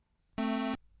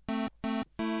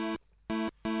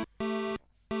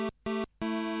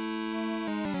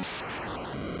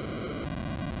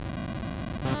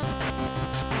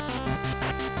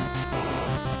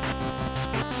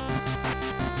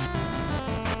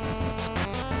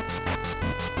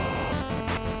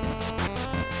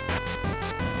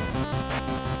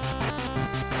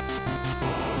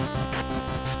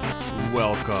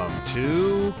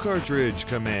to Cartridge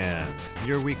Command,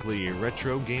 your weekly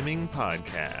retro gaming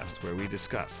podcast where we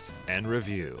discuss and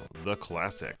review the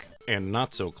classic and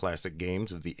not so classic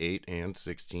games of the 8 and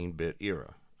 16-bit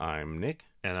era. I'm Nick.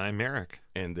 And I'm Eric.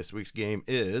 And this week's game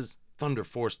is Thunder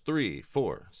Force 3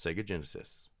 for Sega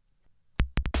Genesis.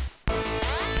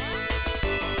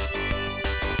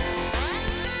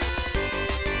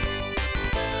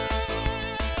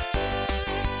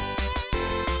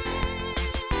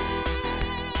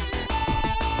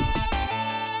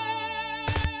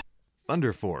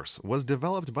 Thunder Force was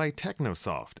developed by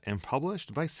Technosoft and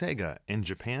published by Sega in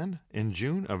Japan in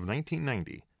June of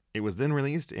 1990. It was then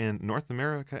released in North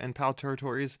America and PAL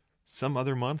territories some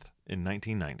other month in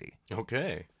 1990.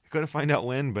 Okay. I couldn't find out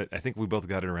when, but I think we both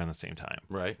got it around the same time.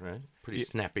 Right. Pretty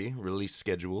snappy release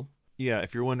schedule. Yeah,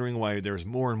 if you're wondering why there's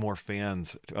more and more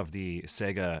fans of the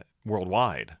Sega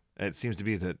worldwide, it seems to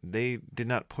be that they did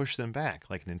not push them back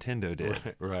like Nintendo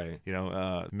did. Right. You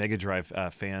know, Mega Drive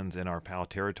fans in our PAL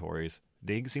territories,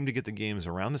 they seem to get the games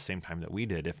around the same time that we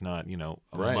did, if not, a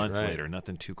month later.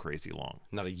 Nothing too crazy long.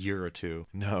 Not a year or two.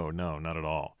 No, not at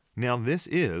all. Now, this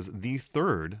is the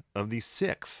third of the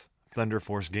 6 Thunder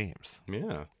Force games.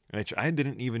 Yeah. Which I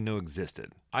didn't even know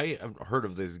existed. I have heard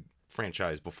of this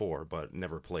franchise before, but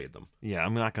never played them. Yeah,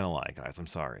 I'm not going to lie, guys. I'm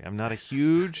sorry. I'm not a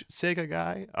huge Sega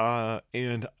guy.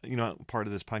 And, part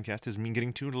of this podcast is me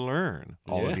getting to learn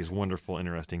all of these wonderful,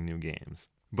 interesting new games.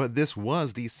 But this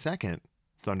was the second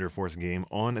Thunder Force game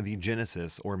on the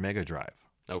Genesis or Mega Drive.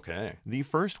 Okay. The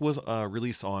first was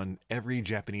released on every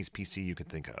Japanese PC you could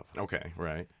think of. Okay,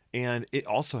 right. And it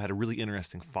also had a really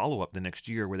interesting follow-up the next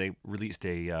year where they released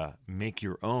a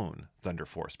make-your-own Thunder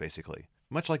Force, basically.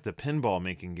 Much like the pinball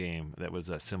making game that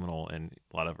was seminal in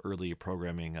a lot of early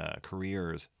programming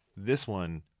careers, this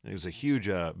one, it was a huge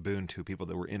boon to people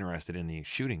that were interested in the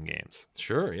shooting games.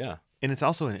 Sure, yeah. And it's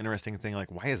also an interesting thing,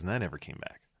 like, why hasn't that ever came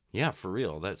back? Yeah, for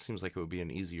real. That seems like it would be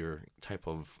an easier type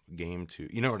of game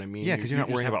to... You know what I mean? Yeah, because you're not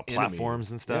worrying about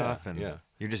platforms and stuff, and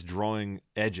you're just drawing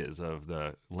edges of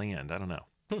the land. I don't know.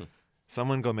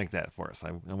 Someone go make that for us.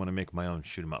 I want to make my own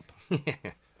shoot 'em up.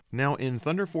 Now, in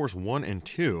Thunder Force 1 and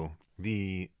 2,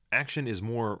 the action is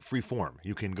more free-form.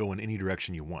 You can go in any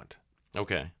direction you want.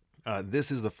 Okay.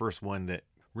 This is the first one that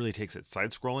really takes it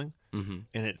side-scrolling, and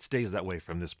it stays that way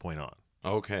from this point on.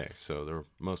 Okay, so they're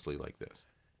mostly like this.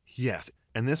 Yes,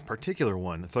 and this particular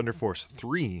one, Thunder Force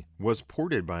 3, was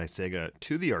ported by Sega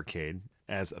to the arcade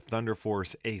as Thunder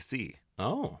Force AC.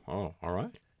 Oh, all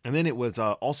right. And then it was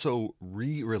also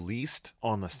re-released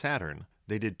on the Saturn.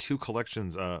 They did 2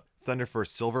 collections, Thunder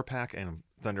Force Silver Pack and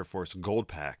Thunder Force Gold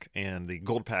Pack. And the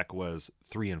Gold Pack was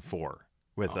 3 and 4,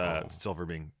 with Silver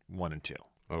being 1 and 2.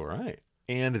 All right.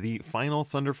 And the final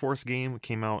Thunder Force game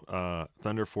came out,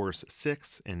 Thunder Force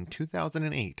 6, in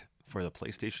 2008 for the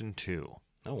PlayStation 2.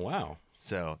 Oh, wow.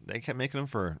 So they kept making them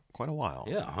for quite a while.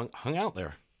 Yeah, hung out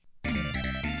there.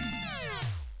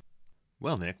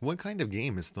 Well, Nick, what kind of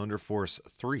game is Thunder Force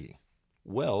 3?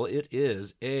 Well, it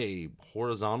is a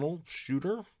horizontal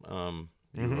shooter.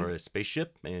 You are a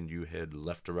spaceship, and you head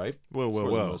left to right whoa. the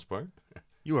most part.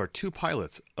 You are 2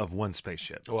 pilots of 1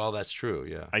 spaceship. Well, that's true,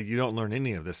 yeah. You don't learn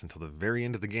any of this until the very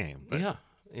end of the game. Yeah.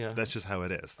 That's just how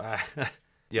it is.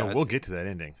 Yeah, we'll get to that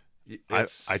ending.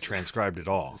 I transcribed it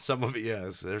all. Some of it,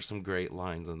 yes. There's some great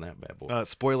lines in that bad boy.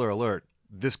 Spoiler alert,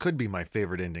 this could be my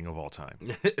favorite ending of all time.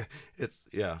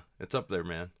 It's up there,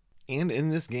 man. And in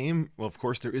this game, well, of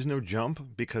course, there is no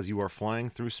jump because you are flying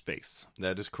through space.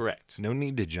 That is correct. No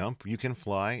need to jump. You can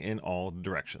fly in all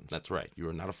directions. That's right. You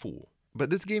are not a fool. But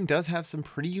this game does have some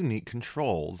pretty unique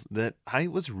controls that I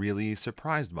was really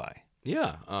surprised by.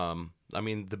 Yeah.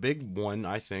 The big one,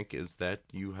 I think, is that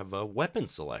you have a weapon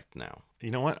select now.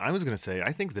 You know what? I was going to say,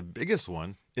 I think the biggest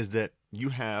one is that you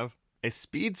have a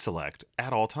speed select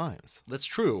at all times. That's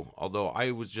true, although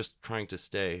I was just trying to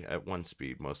stay at 1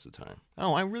 speed most of the time.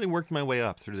 Oh, I really worked my way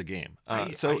up through the game.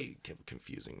 I kept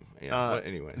confusing. Yeah, but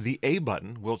anyways. The A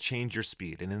button will change your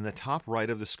speed, and in the top right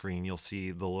of the screen, you'll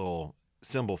see the little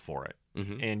symbol for it.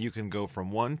 And you can go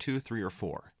from 1, 2, 3, or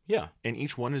 4. Yeah. And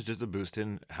each one is just a boost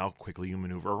in how quickly you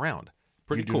maneuver around.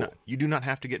 Pretty cool. You do not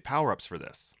have to get power-ups for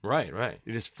this. Right.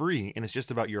 It is free, and it's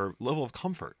just about your level of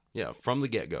comfort. Yeah, from the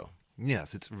get-go.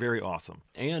 Yes, it's very awesome.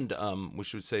 And we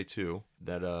should say, too,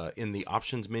 that in the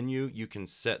options menu, you can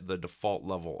set the default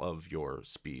level of your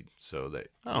speed. So that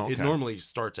it normally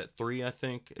starts at 3, I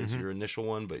think, is your initial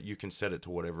one, but you can set it to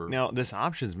whatever. Now, this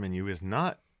options menu is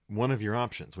not one of your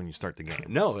options when you start the game.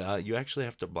 No, you actually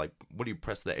have to, what do you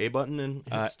press the A button and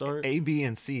hit start? A, B,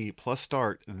 and C plus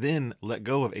start, then let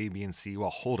go of A, B, and C while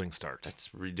holding start.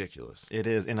 That's ridiculous. It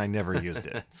is, and I never used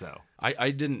it. So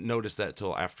I didn't notice that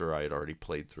till after I had already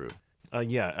played through.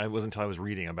 Yeah, it wasn't until I was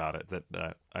reading about it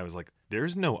that I was like,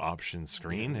 there's no options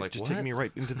screen. Like, It just what? taking me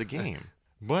right into the game.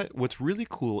 But what's really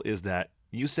cool is that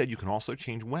you said you can also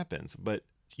change weapons, but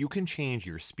you can change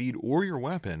your speed or your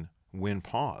weapon when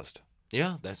paused.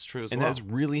 Yeah, that's true as well. And that's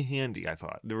really handy, I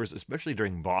thought. There was, especially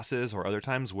during bosses or other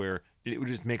times, where it would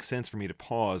just make sense for me to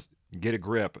pause, get a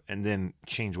grip, and then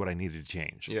change what I needed to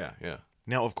change. Yeah, yeah.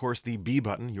 Now, of course, the B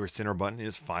button, your center button,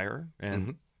 is fire,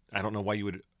 and I don't know why you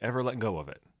would ever let go of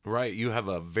it. Right, you have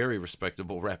a very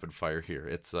respectable rapid fire here.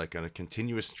 It's like a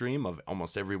continuous stream of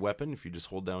almost every weapon if you just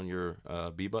hold down your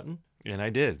B button. And I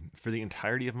did for the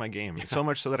entirety of my game. Yeah. So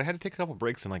much so that I had to take a couple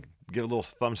breaks and like give a little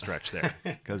thumb stretch there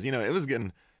because it was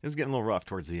getting a little rough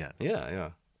towards the end. Yeah, yeah.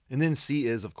 And then C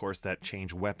is, of course, that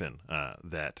change weapon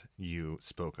that you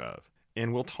spoke of.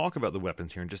 And we'll talk about the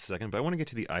weapons here in just a second, but I want to get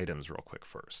to the items real quick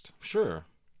first. Sure.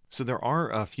 So there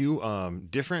are a few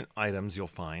different items you'll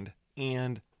find,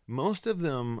 and most of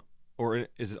them, or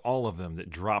is it all of them, that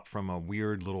drop from a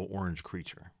weird little orange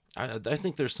creature? I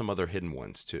think there's some other hidden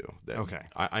ones too. Okay.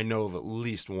 I know of at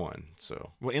least one.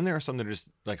 So. Well, and there are some that are just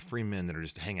like free men that are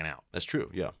just hanging out. That's true.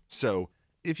 Yeah. So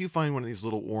if you find one of these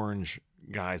little orange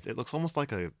guys, it looks almost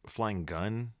like a flying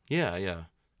gun. Yeah, yeah.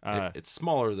 It's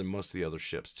smaller than most of the other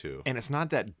ships too. And it's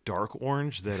not that dark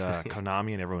orange that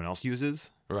Konami and everyone else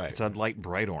uses. Right. It's a light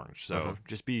bright orange. So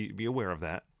just be aware of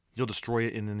that. You'll destroy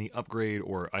it, and then the upgrade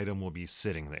or item will be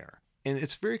sitting there. And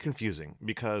it's very confusing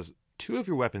because 2 of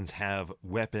your weapons have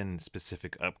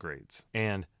weapon-specific upgrades.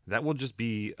 And that will just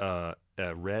be a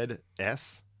red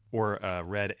S or a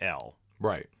red L.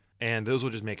 Right. And those will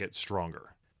just make it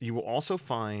stronger. You will also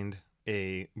find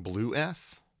a blue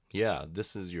S. Yeah,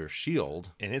 this is your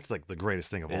shield. And it's like the greatest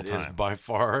thing of all time. It is by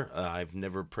far. I've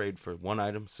never prayed for one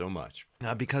item so much.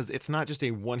 Because it's not just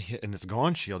a one hit and it's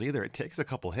gone shield either. It takes a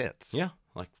couple hits. Yeah,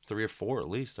 like 3 or 4 at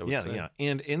least, I would say. Yeah.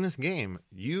 And in this game,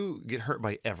 you get hurt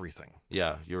by everything.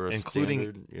 Yeah, you're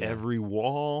including every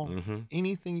wall.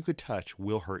 Anything you could touch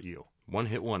will hurt you. One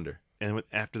hit wonder. And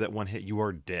after that one hit, you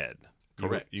are dead.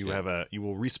 Correct. You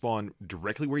will respawn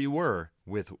directly where you were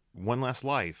with one last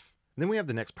life. Then we have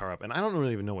the next power up, and I don't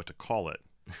really even know what to call it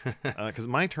because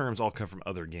my terms all come from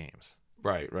other games.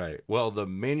 Right. Well, the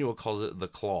manual calls it the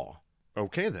claw.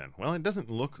 Okay, then. Well, it doesn't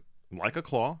look like a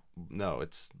claw. No,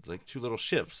 it's like 2 little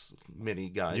ships, mini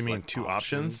guys. You mean like 2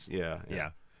 options?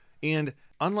 Yeah. And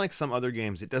unlike some other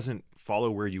games, it doesn't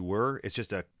follow where you were. It's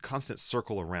just a constant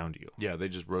circle around you. Yeah, they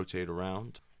just rotate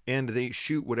around. And they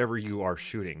shoot whatever you are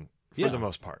shooting for the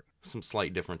most part. Some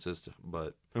slight differences,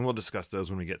 but... And we'll discuss those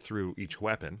when we get through each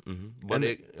weapon. But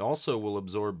it also will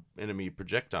absorb enemy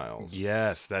projectiles.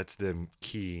 Yes, that's the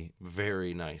key.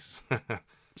 Very nice.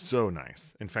 So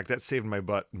nice. In fact, that saved my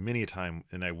butt many a time,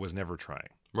 and I was never trying.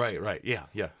 Right.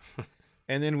 Yeah.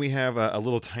 And then we have a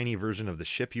little tiny version of the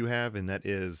ship you have, and that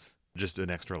is just an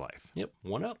extra life. Yep,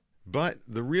 1 up. But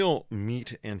the real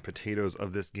meat and potatoes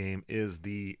of this game is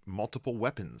the multiple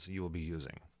weapons you will be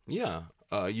using. Yeah.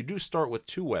 You do start with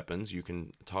 2 weapons you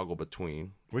can toggle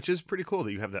between. Which is pretty cool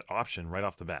that you have that option right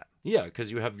off the bat. Yeah,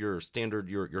 because you have your standard,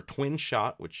 your twin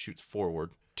shot, which shoots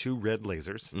forward. 2 red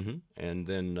lasers. And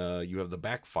then you have the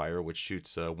backfire, which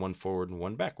shoots 1 forward and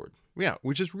 1 backward. Yeah,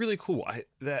 which is really cool.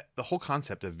 The whole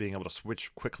concept of being able to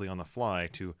switch quickly on the fly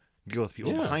to deal with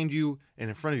people behind you and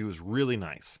in front of you is really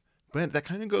nice. But that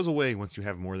kind of goes away once you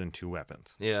have more than 2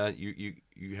 weapons. Yeah,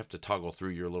 you have to toggle through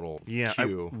your little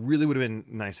queue. It really would have been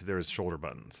nice if there was shoulder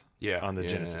buttons on the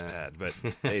Genesis pad, but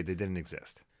hey, they didn't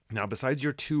exist. Now, besides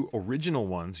your 2 original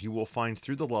ones, you will find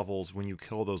through the levels when you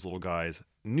kill those little guys,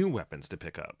 new weapons to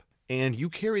pick up. And you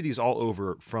carry these all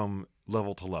over from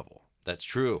level to level. That's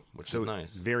true, which is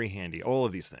nice. Very handy. All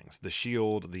of these things. The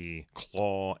shield, the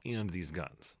claw, and these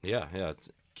guns. Yeah.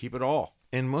 Keep it all.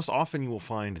 And most often you will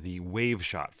find the wave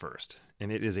shot first,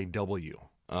 and it is a W.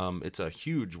 It's a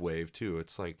huge wave, too.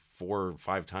 It's like 4 or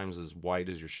 5 times as wide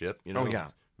as your ship. Oh, yeah.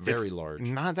 Very large.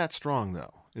 Not that strong,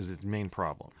 though, is its main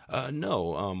problem.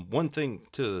 No. One thing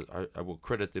I will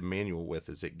credit the manual with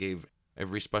is it gave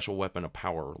every special weapon a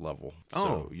power level.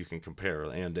 So you can compare.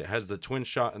 And it has the twin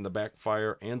shot and the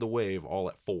backfire and the wave all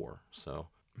at 4. So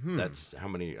that's how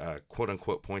many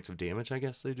quote-unquote points of damage, I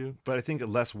guess, they do. But I think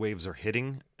less waves are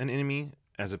hitting an enemy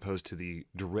as opposed to the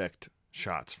direct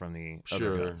shots from the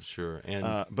other guns. Sure.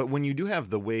 And but when you do have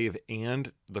the wave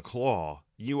and the claw,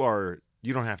 you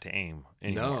don't have to aim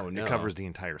anymore. No. It covers the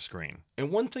entire screen.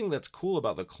 And one thing that's cool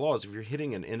about the claws, if you're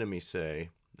hitting an enemy, say,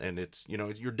 and it's,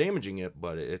 you're damaging it,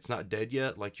 but it's not dead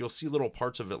yet, like you'll see little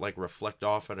parts of it like reflect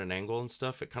off at an angle and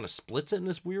stuff. It kind of splits it in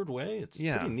this weird way. It's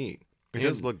pretty neat. It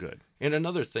does look good. And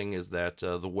another thing is that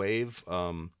the wave,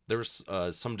 there's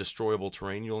some destroyable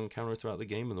terrain you'll encounter throughout the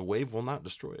game, and the wave will not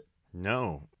destroy it.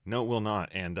 No, it will not.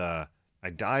 And I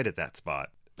died at that spot.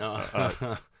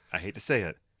 I hate to say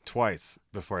it, twice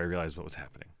before I realized what was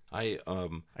happening. I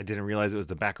didn't realize it was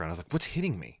the background. I was like, what's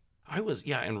hitting me?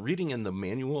 And reading in the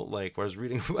manual, like where I was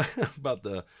reading about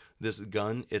this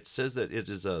gun, it says that it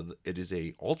is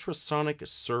a ultrasonic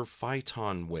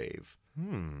surphyton wave.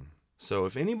 So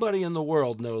if anybody in the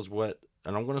world knows what,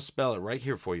 and I'm going to spell it right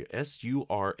here for you, surfaiton.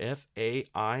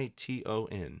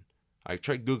 I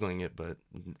tried Googling it, but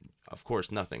of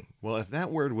course nothing. Well, if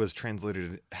that word was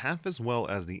translated half as well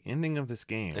as the ending of this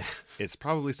game, it's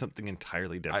probably something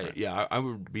entirely different. I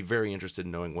would be very interested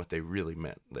in knowing what they really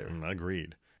meant there.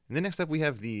 Agreed. And then next up we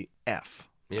have the F.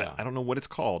 Yeah. I don't know what it's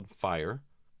called. Fire.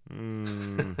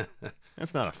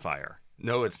 That's not a fire.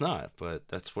 No, it's not, but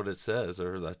that's what it says,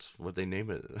 or that's what they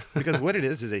name it. Because what it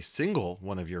is a single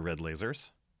one of your red lasers,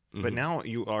 but now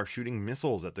you are shooting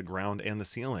missiles at the ground and the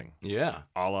ceiling. Yeah.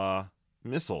 A la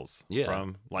missiles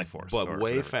from Life Force. But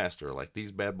way faster. Like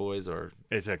these bad boys are...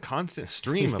 It's a constant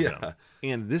stream of them.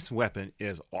 And this weapon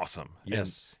is awesome.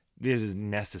 Yes. And it is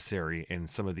necessary in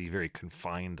some of the very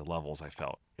confined levels, I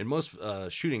felt. In most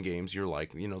shooting games, you're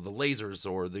like, the lasers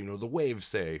or the waves,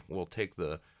 say, will take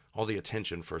all the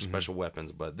attention for special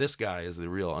weapons, but this guy is the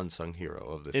real unsung hero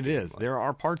of this game. It is. There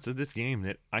are parts of this game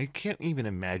that I can't even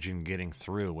imagine getting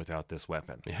through without this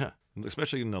weapon. Yeah.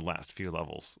 Especially in the last few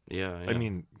levels. Yeah. I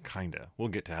mean, kinda. We'll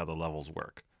get to how the levels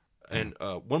work. And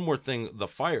one more thing, the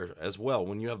fire as well.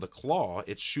 When you have the claw,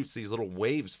 it shoots these little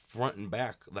waves front and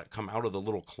back that come out of the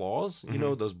little claws. You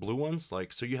know, those blue ones?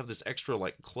 So you have this extra,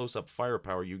 close-up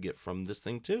firepower you get from this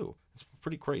thing, too. It's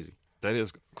pretty crazy. That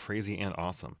is crazy and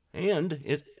awesome. And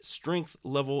its strength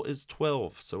level is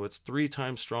 12, so it's 3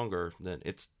 times stronger than...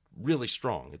 It's really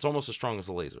strong. It's almost as strong as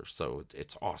a laser, so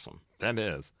it's awesome. That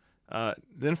is.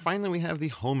 Then finally we have the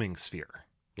homing sphere.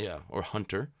 Yeah, or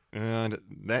hunter. And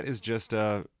that is just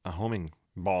a homing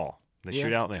ball. They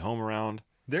shoot out and they home around.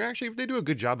 They do a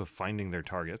good job of finding their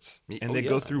targets, and they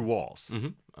go through walls.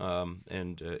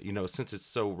 Since it's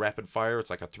so rapid fire, it's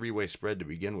like a 3-way spread to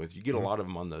begin with. You get a lot of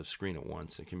them on the screen at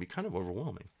once. It can be kind of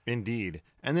overwhelming. Indeed.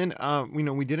 And then,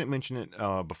 we didn't mention it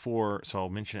before, so I'll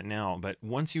mention it now. But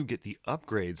once you get the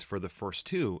upgrades for the first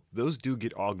 2, those do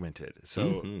get augmented.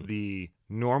 So the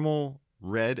normal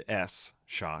red S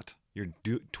shot, your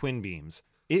twin beams,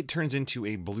 it turns into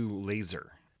a blue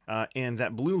laser. And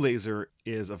that blue laser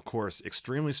is, of course,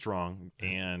 extremely strong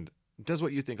and does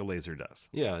what you think a laser does.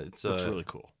 Yeah, it's really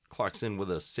cool. Clocks in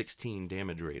with a 16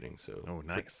 damage rating, so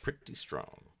nice. Pretty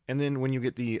strong. And then when you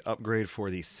get the upgrade for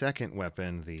the second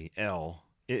weapon, the L,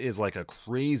 it is like a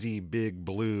crazy big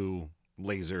blue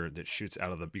laser that shoots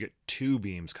out of you get 2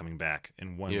 beams coming back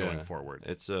and 1 going forward.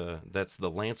 It's that's the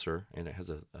Lancer, and it has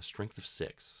a strength of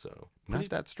 6, so not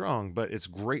that strong, but it's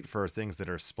great for things that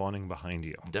are spawning behind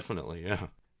you. Definitely, yeah.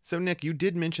 So Nick, you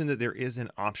did mention that there is an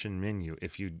option menu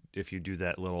if you do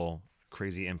that little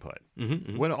crazy input.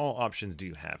 What all options do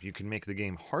you have? You can make the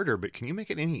game harder, but can you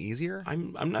make it any easier?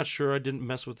 I'm not sure. I didn't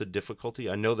mess with the difficulty.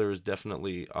 I know there is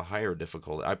definitely a higher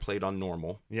difficulty. I played on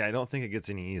normal. Yeah, I don't think it gets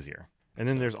any easier. And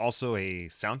then there's also a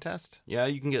sound test? Yeah,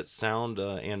 you can get sound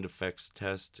and effects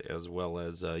test, as well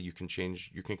as you can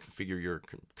configure your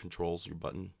controls, your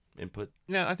button input.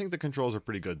 Yeah, I think the controls are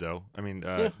pretty good, though. I mean,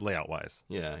 layout-wise.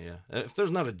 Yeah. If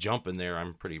there's not a jump in there,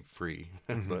 I'm pretty free.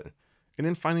 But And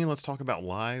then finally, let's talk about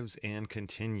lives and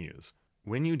continues.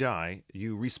 When you die,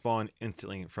 you respawn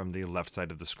instantly from the left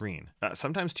side of the screen,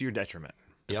 sometimes to your detriment,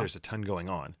 if there's a ton going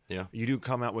on. Yeah. You do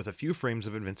come out with a few frames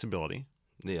of invincibility.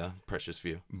 Yeah, precious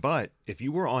few. But if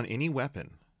you were on any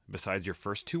weapon besides your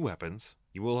first 2 weapons,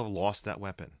 you will have lost that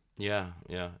weapon. Yeah.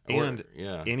 And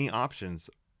any options,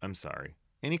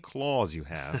 any claws you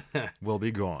have will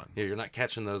be gone. Yeah, you're not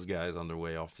catching those guys on their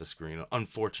way off the screen,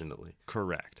 unfortunately.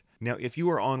 Correct. Now, if you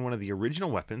are on one of the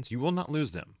original weapons, you will not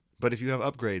lose them. But if you have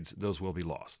upgrades, those will be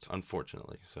lost.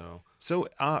 Unfortunately, so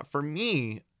for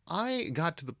me, I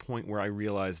got to the point where I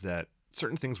realized that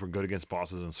certain things were good against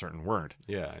bosses and certain weren't.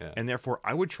 Yeah. And therefore,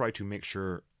 I would try to make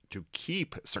sure to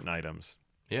keep certain items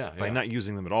by not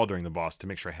using them at all during the boss to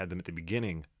make sure I had them at the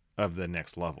beginning of the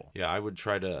next level. Yeah, I would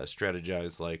try to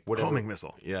strategize whatever. Homing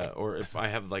missile. Yeah, or if I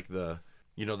have the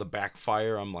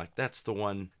backfire, I'm like, that's the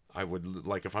one I would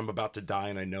if I'm about to die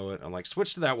and I know it, I'm like,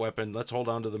 switch to that weapon. Let's hold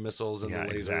on to the missiles and the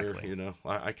laser. Exactly.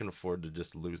 I can afford to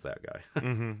just lose that guy.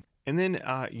 And then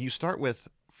you start with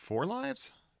 4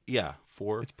 lives? Yeah,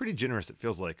 4. It's pretty generous, it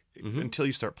feels like, until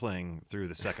you start playing through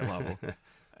the second level.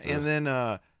 And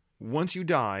then once you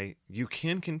die, you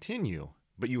can continue,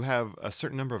 but you have a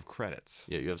certain number of credits.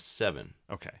 Yeah, you have 7.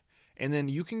 Okay. And then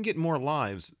you can get more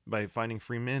lives by finding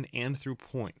free men and through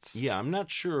points. Yeah, I'm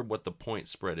not sure what the point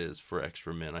spread is for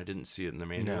extra men. I didn't see it in the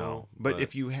manual. No, but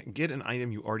if you get an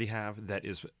item you already have that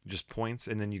is just points,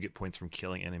 and then you get points from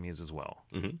killing enemies as well.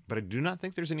 Mm-hmm. But I do not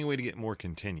think there's any way to get more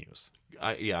continues.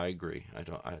 I agree.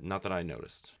 Not that I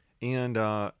noticed. And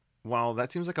while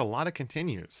that seems like a lot of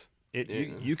continues,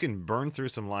 you can burn through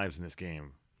some lives in this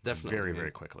game. Definitely. Very,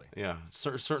 very quickly. Yeah,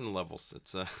 certain levels.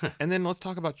 It's And then let's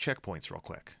talk about checkpoints real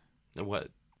quick. What?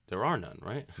 There are none,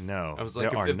 right? No. I was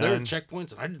like, if there are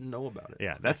checkpoints, I didn't know about it.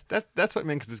 Yeah, that's what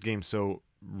makes this game so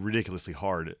ridiculously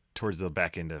hard towards the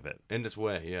back end of it. In this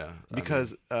way, yeah.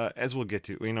 Because as we'll get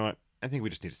to, you know what? I think we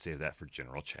just need to save that for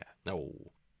general chat. No.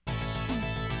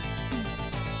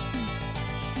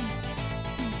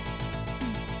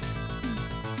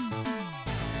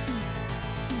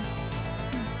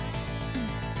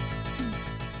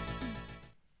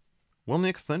 Well,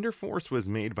 Nick, Thunder Force was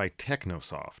made by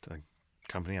Technosoft, a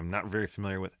company I'm not very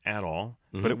familiar with at all,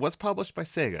 but it was published by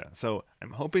Sega, so I'm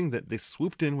hoping that they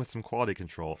swooped in with some quality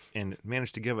control and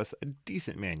managed to give us a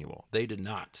decent manual. They did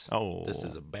not. Oh. This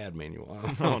is a bad manual.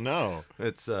 Oh, no.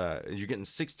 It's you're getting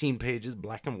 16 pages,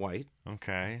 black and white.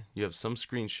 Okay. You have some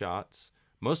screenshots.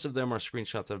 Most of them are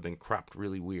screenshots that have been cropped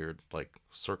really weird, like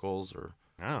circles or...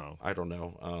 Oh. I don't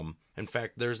know. In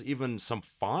fact, there's even some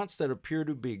fonts that appear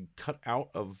to be cut out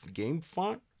of game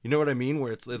font. You know what I mean?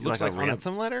 Where it looks like a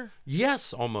ransom letter?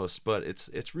 Yes, almost, but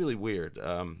it's really weird.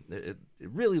 It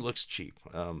really looks cheap.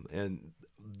 And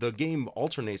the game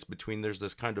alternates between, there's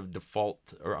this kind of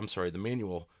default, or I'm sorry, the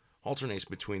manual alternates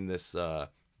between this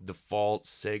default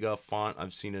Sega font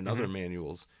I've seen in other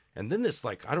manuals, and then this,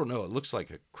 like, I don't know, it looks like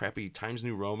a crappy Times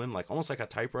New Roman, like almost like a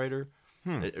typewriter.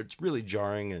 It's really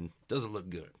jarring and doesn't look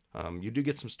good. You do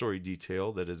get some story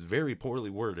detail that is very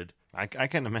poorly worded. I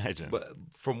can imagine. But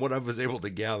from what I was able to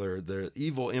gather, the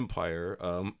evil empire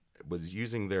was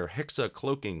using their Hexa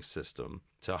cloaking system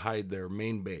to hide their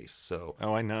main base. So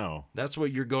I know. That's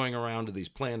what you're going around to these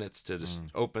planets to just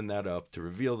open that up to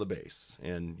reveal the base.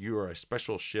 And you are a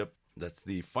special ship that's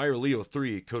the Fire Leo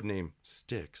 3, codename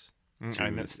Styx.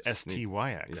 And that's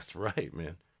STYX. That's right,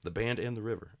 man. The band and the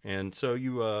river. And so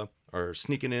you are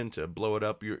sneaking in to blow it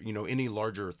up. Any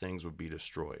larger things would be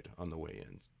destroyed on the way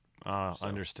in.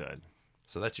 Understood.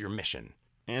 So that's your mission.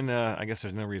 And I guess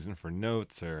there's no reason for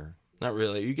notes or... Not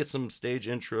really. You get some stage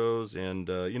intros, and,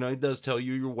 it does tell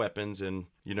you your weapons and,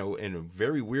 and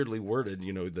very weirdly worded,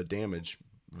 the damage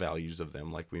values of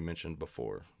them, like we mentioned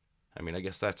before. I mean, I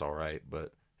guess that's all right,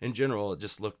 but in general, it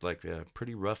just looked like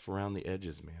pretty rough around the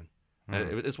edges, man.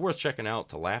 It's worth checking out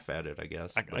to laugh at it, I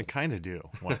guess. I kind of do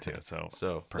want to,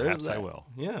 so perhaps I will.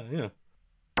 Yeah.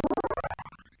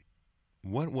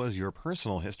 What was your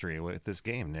personal history with this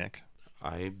game, Nick?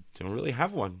 I don't really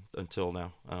have one until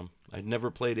now. I'd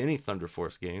never played any Thunder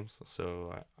Force games,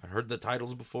 so I heard the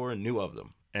titles before and knew of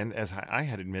them. And as I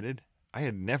had admitted, I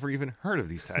had never even heard of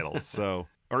these titles,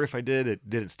 or if I did, it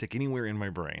didn't stick anywhere in my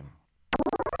brain.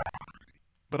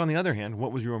 But on the other hand,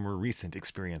 what was your more recent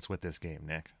experience with this game,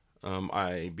 Nick?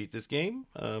 I beat this game,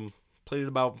 played it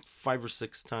about 5 or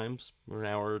 6 times, or an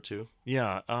hour or two.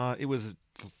 Yeah, it was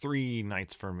 3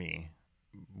 nights for me.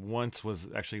 Once was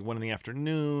actually 1 in the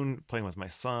afternoon, playing with my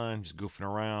son, just goofing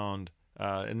around.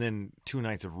 And then 2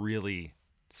 nights of really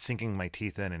sinking my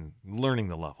teeth in and learning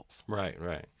the levels. Right.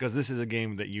 Because this is a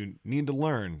game that you need to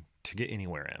learn to get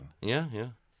anywhere in. Yeah.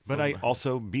 But I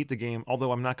also beat the game,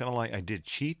 although I'm not going to lie, I did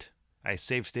cheat. I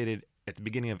save stated at the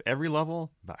beginning of every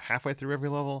level, about halfway through every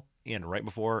level, and right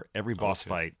before every boss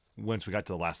fight once we got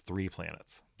to the last 3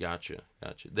 planets. Gotcha.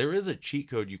 There is a cheat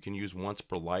code you can use once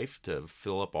per life to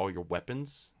fill up all your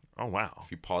weapons. Oh, wow.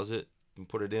 If you pause it and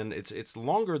put it in. It's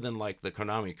longer than like the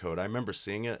Konami code. I remember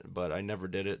seeing it, but I never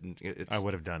did it. And I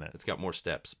would have done it. It's got more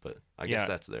steps, but I guess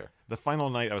that's there. The final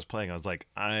night I was playing, I was like,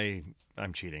 I'm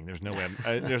cheating. There's no way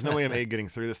there's no way I'm A, getting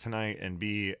through this tonight, and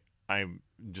B, I'm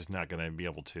just not going to be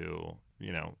able to,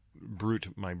 brute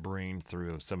my brain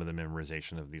through some of the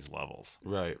memorization of these levels.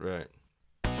 Right.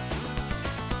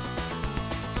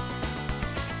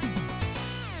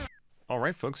 All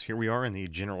right, folks, here we are in the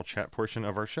general chat portion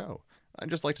of our show. I'd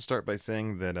just like to start by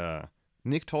saying that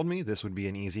Nick told me this would be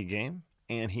an easy game,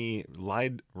 and he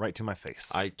lied right to my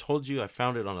face. I told you I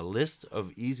found it on a list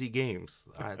of easy games.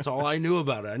 That's all I knew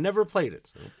about it. I never played it,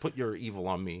 so put your evil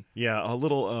on me. Yeah, a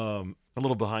little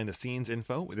behind-the-scenes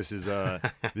info. This is the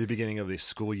beginning of the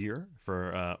school year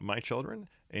for my children,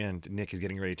 and Nick is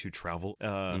getting ready to travel.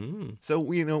 So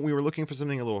we were looking for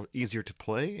something a little easier to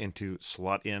play and to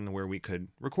slot in where we could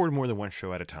record more than one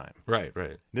show at a time. Right.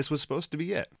 This was supposed to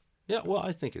be it. Yeah, well,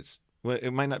 I think it's Well,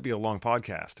 it might not be a long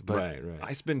podcast, but right.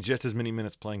 I spent just as many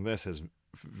minutes playing this as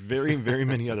very, very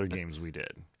many other games we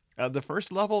did. The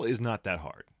first level is not that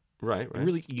hard. Right. It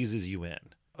really eases you in.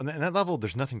 And that level,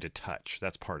 there's nothing to touch.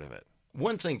 That's part of it.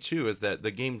 One thing, too, is that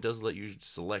the game does let you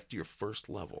select your first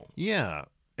level. Yeah.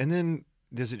 And then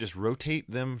does it just rotate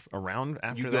them around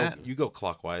after that? You go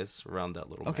clockwise around that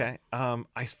little Okay.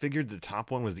 I figured the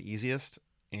top one was the easiest,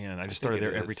 and I just started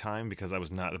there every time because I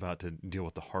was not about to deal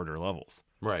with the harder levels.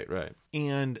 Right.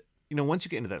 And, once you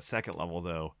get into that second level,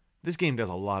 though, this game does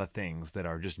a lot of things that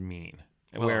are just mean.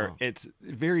 Where it's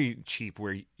very cheap,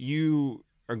 where you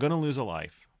are going to lose a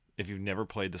life if you've never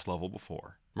played this level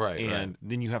before. Right. And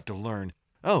then you have to learn,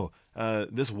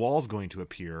 this wall's going to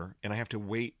appear, and I have to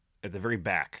wait at the very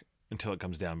back until it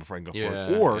comes down before I can go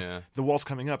forward. Or the wall's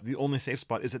coming up. The only safe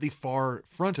spot is at the far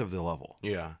front of the level.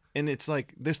 Yeah. And it's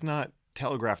like, this not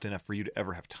telegraphed enough for you to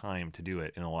ever have time to do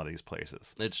it in a lot of these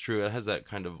places. It's true. It has that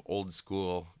kind of old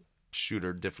school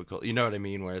shooter difficult, you know what I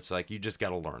mean, where it's like you just got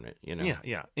to learn it,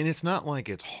 Yeah. And it's not like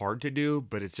it's hard to do,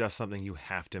 but it's just something you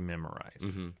have to memorize.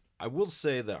 Mm-hmm. I will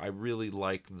say that I really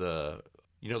like the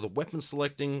weapon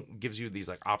selecting gives you these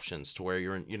like options to where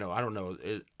you're in, I don't know,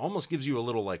 it almost gives you a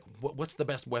little like what's the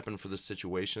best weapon for this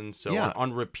situation. So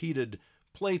on repeated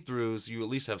playthroughs, you at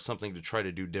least have something to try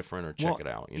to do different or check it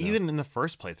out. Even in the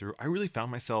first playthrough, I really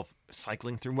found myself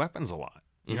cycling through weapons a lot.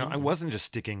 I wasn't just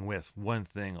sticking with one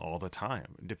thing all the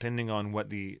time. Depending on what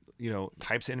the,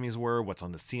 types of enemies were, what's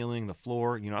on the ceiling, the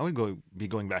floor, I would be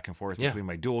going back and forth between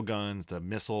my dual guns, the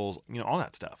missiles, all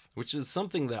that stuff. Which is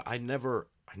something that I never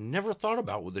thought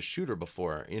about with a shooter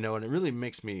before, and it really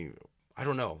makes me, I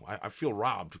don't know, I feel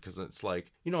robbed because it's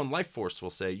like, in Life Force will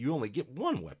say you only get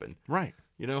one weapon. Right.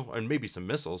 And maybe some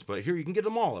missiles, but here you can get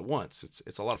them all at once.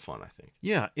 It's a lot of fun, I think.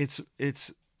 Yeah, it's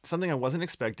something I wasn't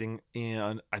expecting,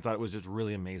 and I thought it was just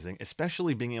really amazing,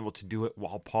 especially being able to do it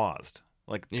while paused.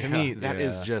 Like, to me, that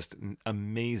is just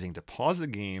amazing, to pause the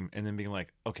game and then being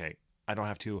like, okay, I don't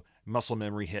have to muscle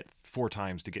memory hit 4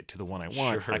 times to get to the one I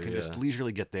want. Sure, I can just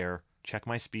leisurely get there, check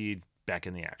my speed, back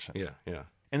in the action. Yeah.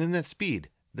 And then that speed.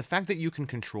 The fact that you can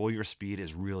control your speed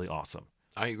is really awesome.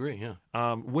 I agree,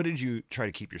 yeah. What did you try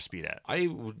to keep your speed at? I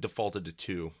defaulted to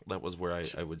 2. That was where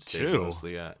I would stay 2?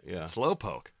 Mostly at, yeah.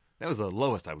 Slowpoke. That was the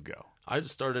lowest I would go. I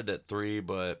started at 3,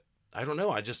 but I don't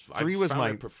know. 3 was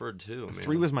my preferred 2.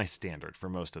 3 was my standard for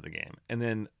most of the game, and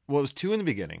then it was 2 in the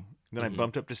beginning. Then I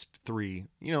bumped up to 3.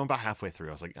 About halfway through,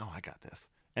 I was like, "Oh, I got this."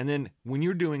 And then when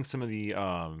you're doing some of the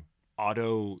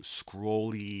auto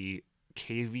scrolly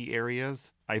cavey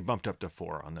areas, I bumped up to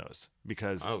 4 on those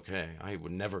because I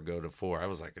would never go to 4. I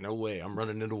was like, no way, I'm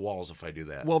running into walls if I do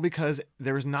that. Well, because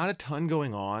there's not a ton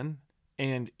going on,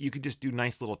 and you could just do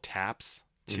nice little taps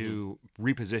to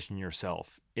reposition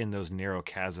yourself in those narrow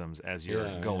chasms as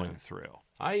you're going through.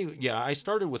 I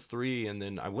started with 3, and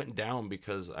then I went down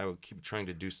because I would keep trying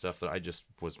to do stuff that I just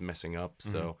was messing up.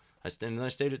 So I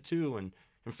stayed at 2, and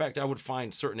in fact, I would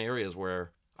find certain areas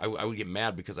where I would get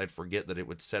mad because I'd forget that it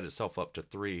would set itself up to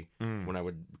 3 when I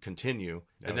would continue,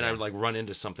 and then I would like run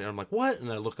into something. And I'm like, what? And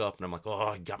I look up, and I'm like,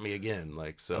 oh, it got me again.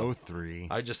 Like so. 3.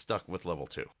 I just stuck with level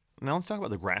 2. Now let's talk about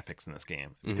the graphics in this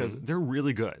game because they're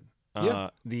really good.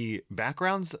 The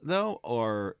backgrounds, though,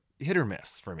 are hit or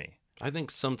miss for me. I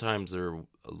think sometimes they're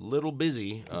a little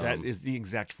busy. That is the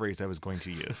exact phrase I was going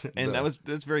to use. And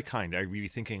that's very kind. Are you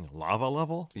thinking lava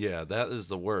level? Yeah, that is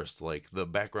the worst. Like, the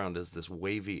background is this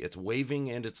wavy. It's waving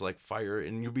and it's like fire.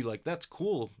 And you'll be like, that's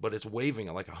cool. But it's waving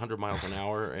at like 100 miles an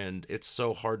hour. And it's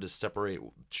so hard to separate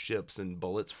ships and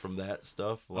bullets from that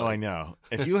stuff. Like, I know.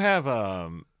 If you have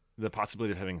the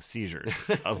possibility of having seizures,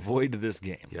 avoid this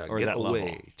game. Yeah, or get that away.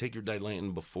 level. Take your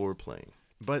Dilantin before playing.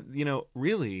 But,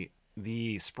 really,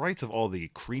 the sprites of all the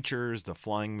creatures, the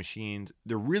flying machines,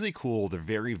 they're really cool. They're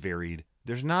very varied.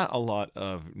 There's not a lot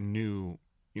of new,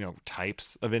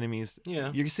 types of enemies.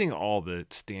 Yeah. You're seeing all the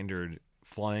standard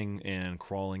flying and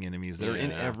crawling enemies that are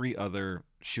in every other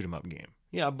shoot 'em up game.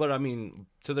 Yeah, but I mean,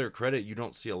 to their credit, you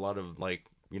don't see a lot of like,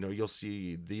 you'll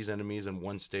see these enemies in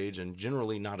one stage and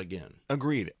generally not again.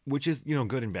 Agreed. Which is,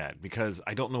 good and bad because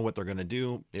I don't know what they're going to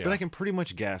do, but I can pretty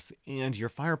much guess. And your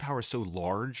firepower is so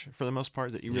large for the most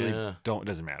part that you really it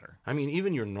doesn't matter. I mean,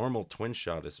 even your normal twin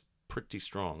shot is pretty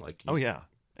strong. Like, oh, yeah.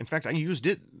 In fact, I used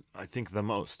it, I think, the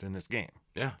most in this game.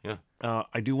 Yeah.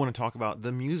 I do want to talk about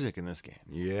the music in this game.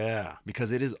 Yeah.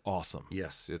 Because it is awesome.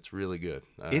 Yes, it's really good.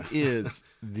 It is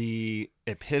the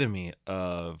epitome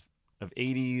of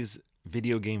 80s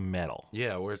video game metal.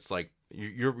 Yeah, where it's like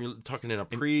you're talking in a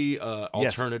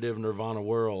pre-alternative Nirvana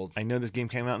world. I know this game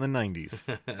came out in the 90s,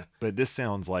 but this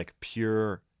sounds like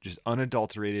pure, just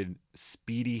unadulterated,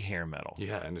 speedy hair metal.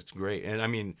 Yeah, and it's great. And I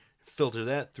mean, filter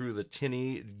that through the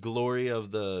tinny glory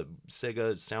of the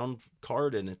Sega sound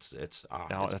card, and it's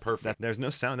perfect. There's no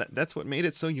sound. That's what made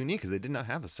it so unique, is they did not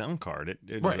have a sound card.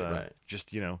 It was right.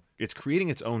 Just, it's creating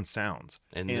its own sounds.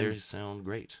 And they sound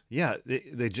great. Yeah,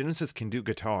 the Genesis can do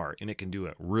guitar, and it can do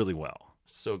it really well.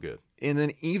 So good. And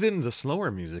then even the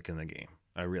slower music in the game,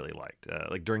 I really liked.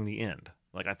 Like during the end.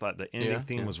 Like I thought the ending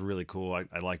theme was really cool.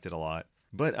 I liked it a lot.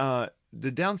 But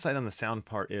the downside on the sound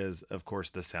part is, of course,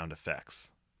 the sound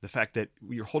effects. The fact that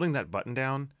you're holding that button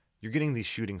down, you're getting the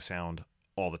shooting sound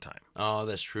all the time. Oh,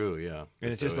 that's true, yeah.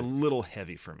 And it's just a little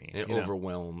heavy for me. It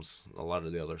overwhelms a lot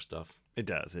of the other stuff. It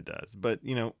does. But,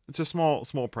 it's a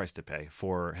small price to pay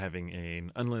for having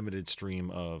an unlimited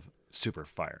stream of super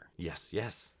fire.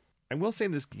 Yes. I will say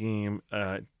this game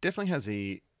definitely has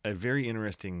a very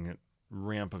interesting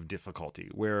ramp of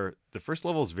difficulty, where the first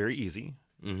level is very easy.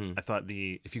 Mm-hmm. I thought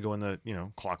if you go in the,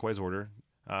 clockwise order,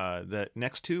 the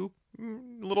next two,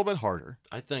 a little bit harder.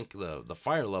 I think the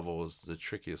fire level was the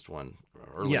trickiest one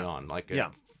early on.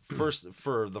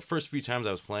 For the first few times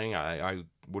I was playing, I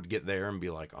would get there and be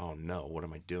like, oh no, what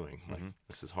am I doing? Like,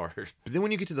 this is hard. But then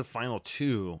when you get to the final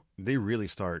two, they really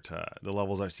start, the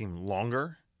levels seem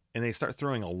longer, and they start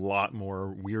throwing a lot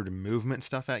more weird movement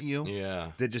stuff at you.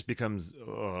 Yeah. That just becomes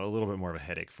a little bit more of a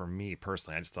headache for me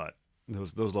personally. I just thought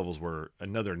those levels were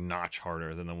another notch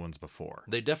harder than the ones before.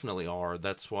 They definitely are.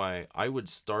 That's why I would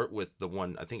start with the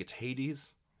one, I think it's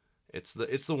Hades. It's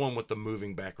the one with the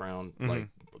moving background, like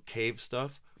cave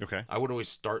stuff. Okay. I would always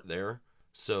start there,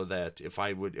 so that if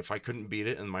I couldn't beat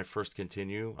it in my first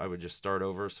continue, I would just start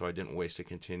over, so I didn't waste a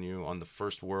continue on the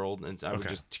first world, and I would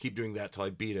just keep doing that till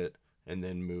I beat it, and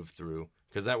then move through,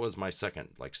 because that was my second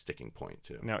sticking point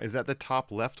too. Now, is that the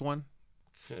top left one?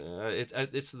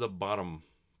 It's the bottom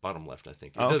left, I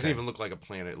think. It doesn't even look like a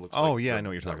planet. It looks like I know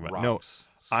what you're talking about. Rocks,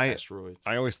 asteroids.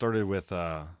 I always started with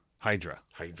Hydra.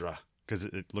 Hydra. Because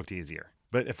it looked easier.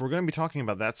 But if we're going to be talking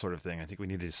about that sort of thing, I think we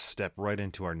need to step right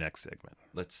into our next segment.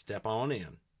 Let's step on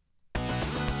in.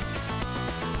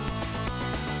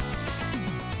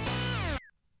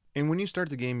 And when you start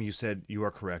the game, you said you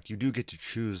are correct. You do get to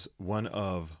choose one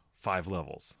of 5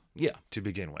 levels. Yeah. To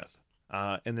begin with.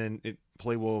 And then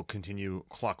play will continue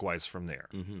clockwise from there.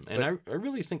 Mm-hmm. And I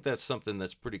really think that's something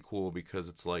that's pretty cool, because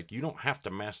it's like you don't have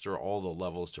to master all the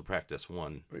levels to practice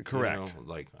one. Correct.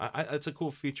 Like it's a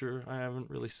cool feature I haven't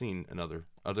really seen in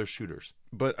other shooters.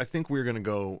 But I think we're going to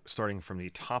go starting from the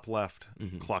top left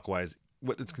clockwise,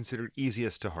 what is considered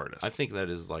easiest to hardest. I think that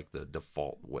is like the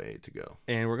default way to go.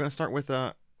 And we're going to start with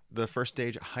the first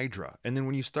stage, Hydra. And then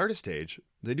when you start a stage,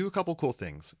 they do a couple cool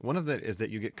things. One of that is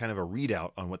that you get kind of a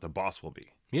readout on what the boss will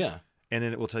be. Yeah. And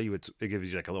then it will tell you, it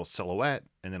gives you like a little silhouette,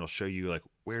 and then it'll show you like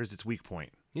where's its weak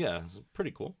point. Yeah, it's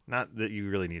pretty cool. Not that you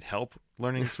really need help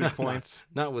learning its weak points.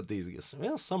 Not with these guys.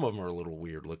 Well, some of them are a little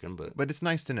weird looking, but it's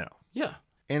nice to know. Yeah.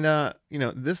 And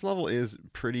this level is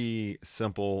pretty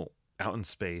simple, out in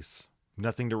space,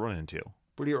 nothing to run into.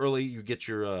 Pretty early, you get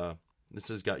your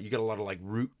you got a lot of like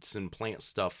roots and plant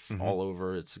stuff all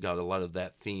over. It's got a lot of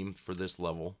that theme for this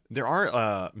level. There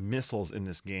are missiles in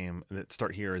this game that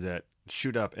start here that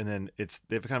shoot up, and then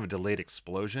they have kind of a delayed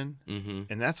explosion. Mm-hmm.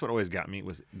 And that's what always got me,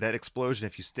 was that explosion.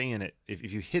 If you stay in it,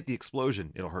 if you hit the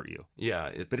explosion, it'll hurt you.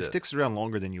 Yeah. But it sticks around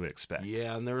longer than you would expect.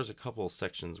 Yeah, and there was a couple of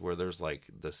sections where there's like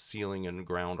the ceiling and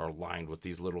ground are lined with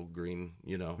these little green,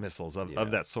 missiles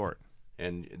of that sort.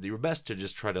 And your best to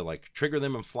just try to like trigger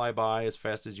them and fly by as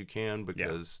fast as you can,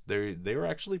 because they're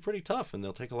actually pretty tough, and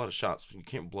they'll take a lot of shots. You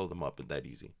can't blow them up that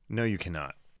easy. No, you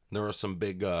cannot. There are some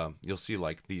big, you'll see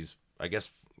like these, I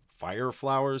guess, fire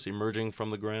flowers emerging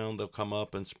from the ground. They'll come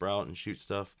up and sprout and shoot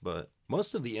stuff. But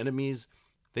most of the enemies,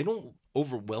 they don't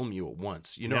overwhelm you at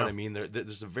once. You know what I mean?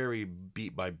 There's a very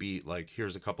beat by beat, like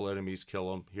here's a couple enemies,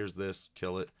 kill them. Here's this,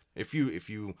 kill it. If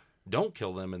you don't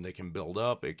kill them and they can build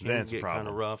up, it can get kind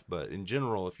of rough. But in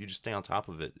general, if you just stay on top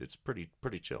of it, it's pretty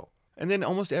chill. And then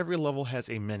almost every level has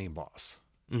a mini boss.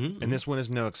 Mm-hmm, and this one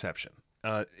is no exception.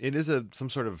 It is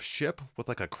some sort of ship with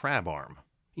like a crab arm.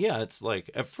 Yeah, it's like,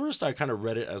 at first I kind of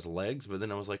read it as legs, but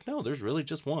then I was like, no, there's really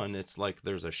just one. It's like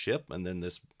there's a ship, and then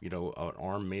this, an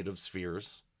arm made of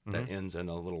spheres that ends in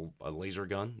a laser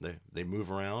gun. They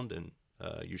move around, and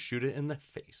you shoot it in the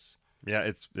face. Yeah,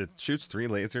 it shoots 3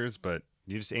 lasers, but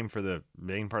you just aim for the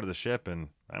main part of the ship, and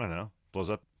I don't know, blows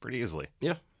up pretty easily.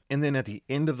 Yeah. And then at the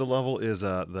end of the level is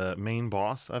the main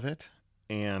boss of it,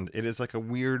 and it is like a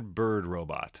weird bird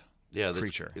robot. Yeah,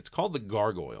 creature. It's called the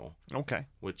Gargoyle. Okay.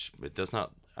 Which it does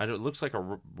not. It looks like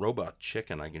a robot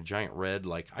chicken, like a giant red.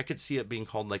 Like I could see it being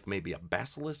called like maybe a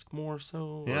basilisk more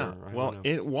so. Yeah. Well,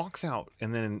 it walks out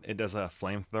and then it does a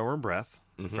flamethrower breath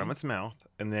from its mouth,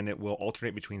 and then it will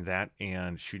alternate between that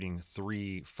and shooting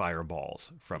 3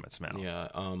 fireballs from its mouth. Yeah.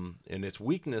 And its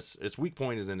weak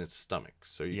point is in its stomach.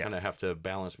 So you kind of have to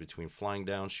balance between flying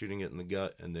down, shooting it in the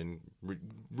gut, and then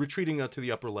retreating to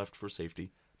the upper left for safety.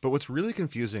 But what's really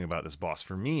confusing about this boss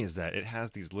for me is that it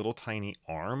has these little tiny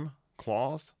arm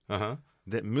claws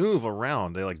that move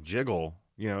around. They like jiggle,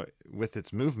 with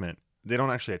its movement. They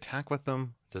don't actually attack with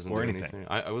them. Doesn't or do anything.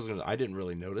 I didn't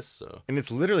really notice. So. And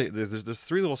it's literally there's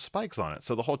 3 little spikes on it.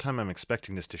 So the whole time I'm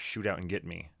expecting this to shoot out and get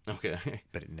me. Okay.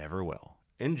 But it never will.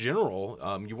 In general,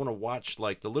 you want to watch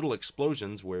like the little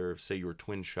explosions where, say, your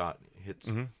twin shot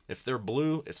hits. If they're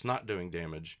blue, it's not doing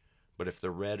damage, but if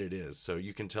they're red, it is. So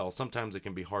you can tell. Sometimes it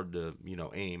can be hard to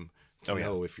aim to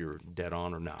know if you're dead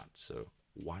on or not. So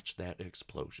watch that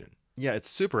explosion. Yeah, it's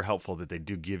super helpful that they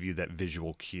do give you that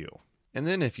visual cue. And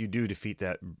then if you do defeat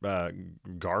that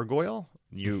gargoyle,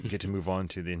 you get to move on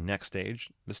to the next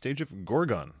stage, the stage of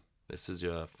Gorgon. This is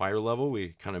a fire level.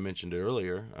 We kind of mentioned it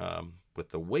earlier,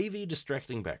 with the wavy,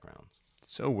 distracting backgrounds.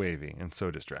 So wavy and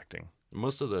so distracting.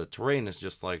 Most of the terrain is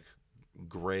just like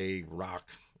gray,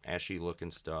 rock, ashy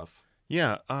looking stuff.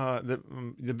 Yeah,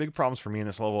 the big problems for me in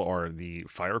this level are the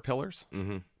fire pillars,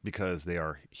 because they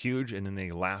are huge and then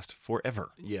they last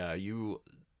forever. Yeah, you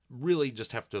really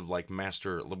just have to like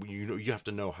master. You have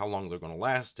to know how long they're going to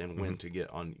last and when to get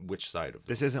on which side of them.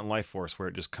 This isn't Life Force where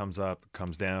it just comes up,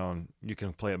 comes down. You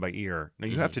can play it by ear. No,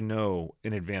 you have to know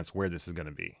in advance where this is going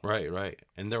to be. Right.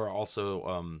 And there are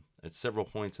also at several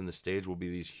points in the stage will be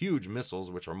these huge missiles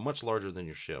which are much larger than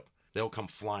your ship. They'll come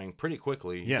flying pretty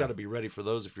quickly. You got to be ready for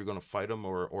those if you're going to fight them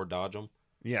or dodge them.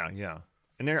 Yeah.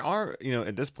 And there are,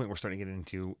 at this point we're starting to get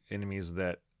into enemies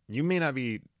that you may not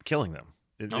be killing them.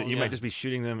 You might just be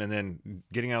shooting them and then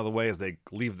getting out of the way as they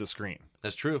leave the screen.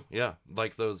 That's true. Yeah.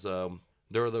 Like those,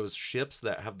 there are those ships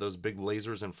that have those big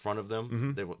lasers in front of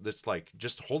them. It's like,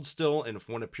 just hold still. And if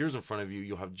one appears in front of you,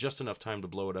 you'll have just enough time to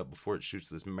blow it up before it shoots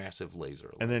this massive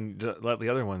laser. And then let the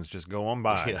other ones just go on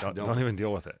by. Don't even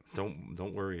deal with it.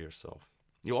 Don't worry yourself.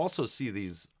 You'll also see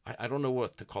these, I don't know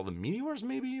what to call them, meteors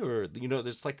maybe? Or,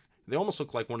 there's like, they almost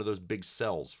look like one of those big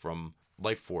cells from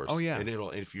Life Force. Oh yeah. And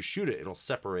if you shoot it, it'll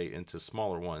separate into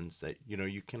smaller ones that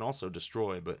you can also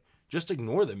destroy, but just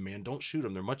ignore them, man. Don't shoot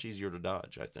them. They're much easier to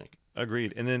dodge, I think.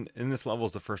 Agreed. And then in this level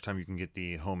is the first time you can get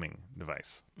the homing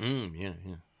device. Yeah.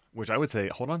 Which I would say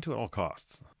hold on to at all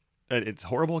costs. It's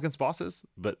horrible against bosses,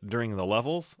 but during the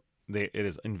levels, it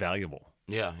is invaluable.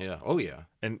 Yeah. Oh yeah.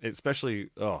 And especially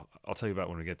I'll tell you about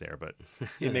when we get there, but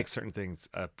it makes certain things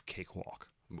a cakewalk.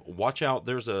 Watch out.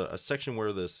 There's a section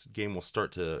where this game will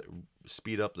start to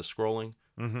speed up the scrolling.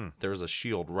 There's a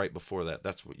shield right before that.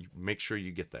 That's what make sure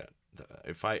you get that.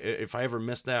 If I ever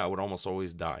missed that, I would almost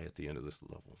always die at the end of this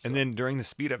level. So. And then during the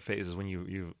speed up phase is when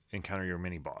you encounter your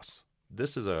mini boss.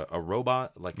 This is a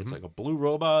robot, like it's like a blue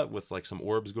robot with like some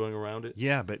orbs going around it.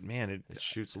 Yeah, but man, it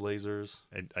shoots lasers.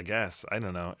 I guess I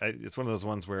don't know. It's one of those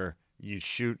ones where you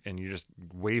shoot and you're just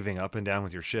waving up and down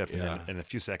with your ship, and then in a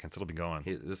few seconds it'll be gone.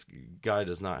 This guy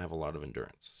does not have a lot of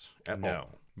endurance at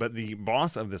all. But the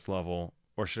boss of this level,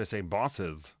 or should I say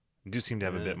bosses, do seem to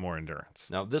have a bit more endurance.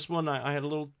 Now this one, I had a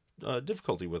little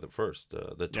difficulty with it first.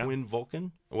 The Twin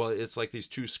Vulcan. Well, it's like these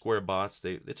 2 square bots.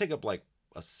 They take up like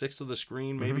a sixth of the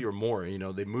screen, maybe or more.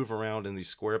 They move around in these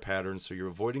square patterns, so you're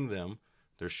avoiding them.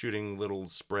 They're shooting little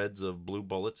spreads of blue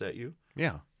bullets at you.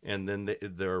 Yeah. And then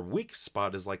their weak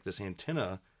spot is like this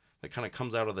antenna that kind of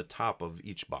comes out of the top of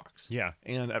each box. Yeah.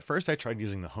 And at first I tried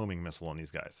using the homing missile on these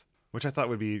guys, which I thought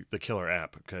would be the killer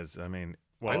app because,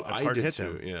 it's hard to hit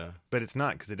them. Yeah. But it's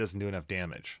not because it doesn't do enough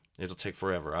damage. It'll take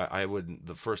forever. I would,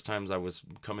 the first times I was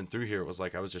coming through here, it was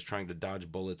like I was just trying to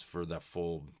dodge bullets for that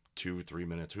full 2-3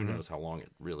 minutes. Who knows how long it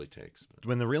really takes. But.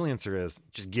 When the real answer is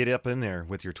just get up in there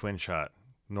with your twin shot,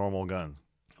 normal gun.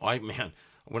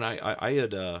 When I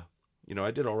had,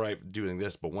 I did all right doing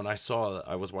this, but when I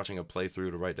was watching a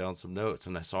playthrough to write down some notes,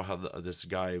 and I saw how this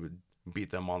guy would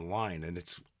beat them online, and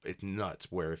it's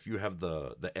nuts. Where if you have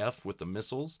the F with the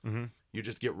missiles, you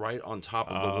just get right on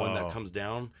top of the one that comes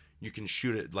down. You can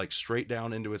shoot it like straight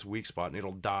down into its weak spot, and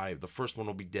it'll dive. The first one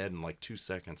will be dead in like 2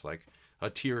 seconds. Like a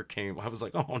tear came. I was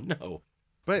like, oh no.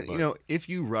 But if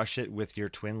you rush it with your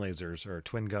twin lasers or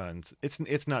twin guns,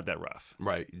 it's not that rough.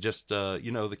 Right. Just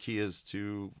the key is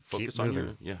to focus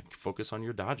on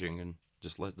your dodging and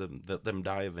just let them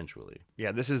die eventually.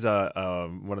 Yeah, this is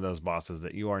one of those bosses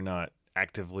that you are not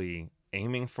actively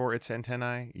aiming for its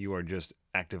antennae. You are just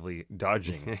actively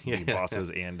dodging the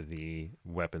bosses and the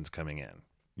weapons coming in.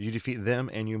 you defeat them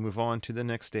and you move on to the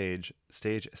next stage,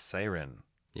 Stage Siren.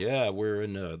 Yeah, we're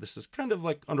in. This is kind of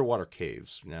like underwater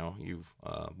caves. Now,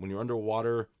 when you're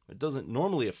underwater, it doesn't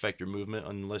normally affect your movement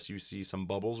unless you see some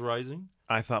bubbles rising.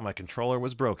 I thought my controller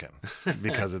was broken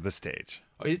because of the stage.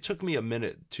 It took me a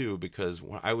minute too, because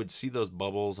when I would see those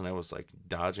bubbles and I was like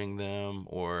dodging them,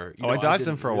 or I dodged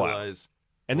them for a while,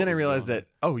 and then I realized that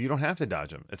you don't have to dodge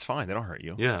them. It's fine; they don't hurt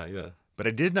you. Yeah, yeah. But I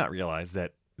did not realize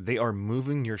that they are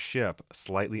moving your ship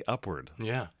slightly upward.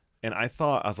 Yeah, and I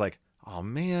was like, oh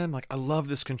man, like I love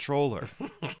this controller.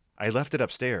 I left it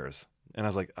upstairs and I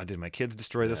was like, did my kids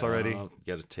destroy this already?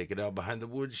 Got to take it out behind the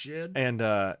woodshed. And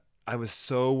I was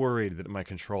so worried that my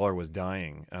controller was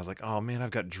dying. I was like, oh man,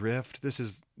 I've got drift. This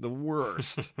is the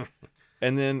worst.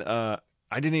 And then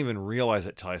I didn't even realize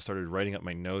it till I started writing up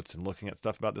my notes and looking at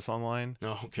stuff about this online.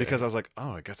 Oh, okay. Because I was like,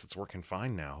 I guess it's working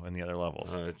fine now in the other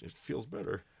levels. It feels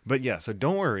better. But yeah, so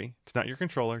don't worry. It's not your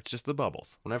controller. It's just the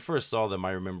bubbles. When I first saw them,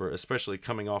 I remember, especially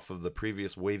coming off of the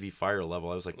previous wavy fire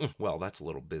level, I was like, well, that's a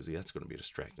little busy. That's going to be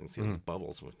distracting. See those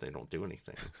bubbles if they don't do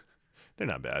anything. They're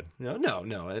not bad.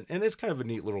 No. And it's kind of a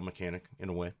neat little mechanic in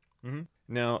a way. Mm-hmm.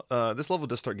 Now, this level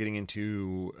does start getting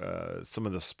into some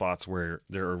of the spots where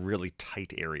there are really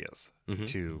tight areas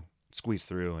to squeeze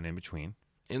through and in between.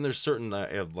 And there's certain,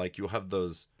 like you'll have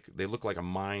those, they look like a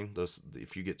mine. Those,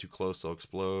 if you get too close, they'll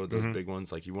explode. Those big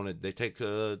ones, like they take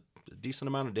a decent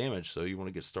amount of damage. So you want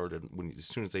to get started as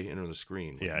soon as they enter the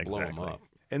screen. Yeah, blow exactly. them up.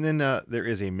 And then there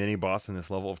is a mini boss in this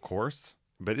level, of course.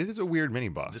 But it is a weird mini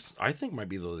boss. This, I think, might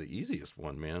be the easiest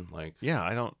one, man. Like,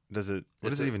 yeah, what does it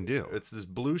even do? It's this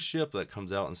blue ship that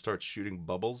comes out and starts shooting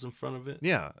bubbles in front of it.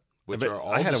 Yeah, which are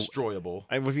all destroyable.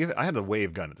 I had the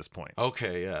wave gun at this point.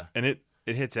 Okay, yeah, and it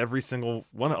hits every single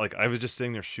one. Like I was just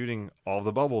sitting there shooting all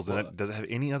the bubbles, and it doesn't have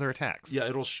any other attacks. Yeah,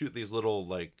 it'll shoot these little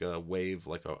wave,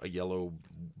 like a yellow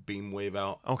beam wave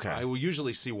out. Okay, I will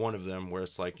usually see one of them where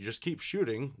it's like you just keep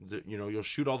shooting. You'll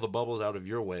shoot all the bubbles out of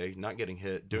your way, not getting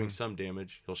hit, doing some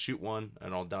damage. He'll shoot one,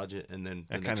 and I'll dodge it, and then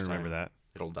I kind of remember that.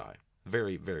 It'll die.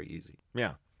 Very, very easy.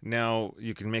 Yeah. Now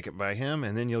you can make it by him,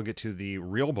 and then you'll get to the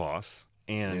real boss,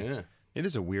 and it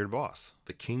is a weird boss.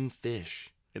 The Kingfish.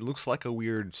 It looks like a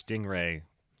weird stingray.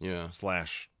 Yeah. /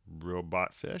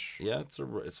 robot fish. Yeah, it's a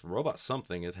robot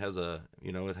something. It has an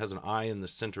eye in the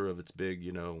center of its big,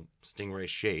 stingray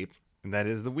shape. And that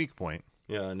is the weak point.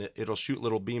 Yeah, and it'll shoot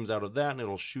little beams out of that, and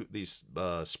it'll shoot these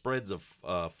spreads of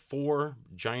 4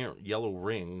 giant yellow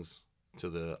rings to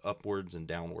the upwards and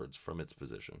downwards from its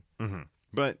position. Mm-hmm.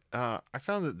 But I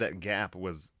found that gap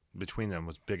between them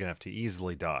was big enough to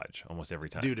easily dodge almost every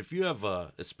time. Dude, if you have,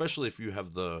 especially if you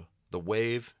have the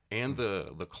wave and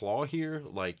the claw here,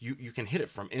 like you can hit it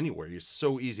from anywhere. It's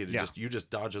so easy to just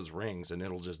dodge those rings and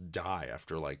it'll just die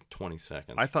after like 20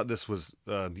 seconds. I thought this was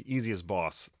the easiest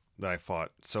boss that I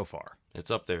fought so far.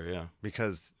 It's up there, yeah.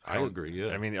 Because I agree,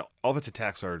 yeah. I mean, all of its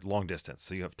attacks are long distance,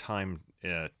 so you have time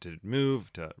to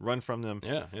move, to run from them.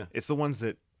 Yeah, yeah. It's the ones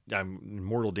that I'm in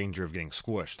mortal danger of getting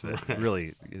squished that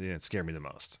really scare me the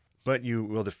most. But you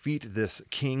will defeat this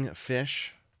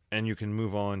Kingfish, and you can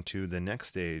move on to the next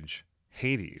stage,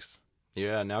 Hades.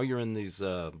 Yeah, now you're in these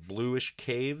bluish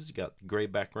caves. You got gray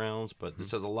backgrounds, but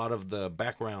this has a lot of the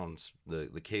backgrounds,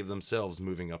 the cave themselves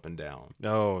moving up and down.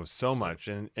 Oh, so much,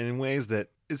 and in ways that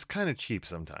it's kind of cheap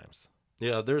sometimes.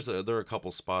 Yeah, there are a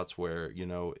couple spots where,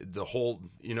 the whole,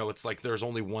 it's like there's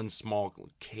only one small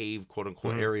cave, quote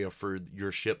unquote, area for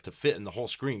your ship to fit in the whole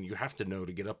screen. You have to know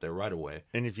to get up there right away.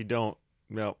 And if you don't,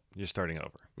 well, you're starting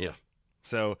over. Yeah.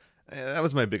 So that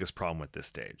was my biggest problem with this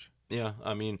stage. Yeah,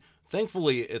 I mean,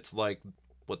 thankfully it's like,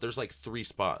 there's like 3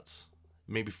 spots,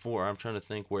 maybe 4. I'm trying to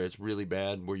think where it's really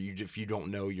bad, where if you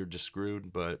don't know, you're just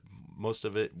screwed. But most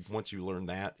of it, once you learn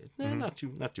that, not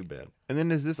too bad. And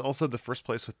then is this also the first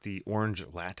place with the orange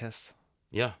lattice?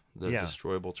 Yeah, the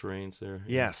destroyable terrains there.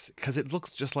 Yes, because it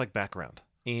looks just like background.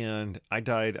 And I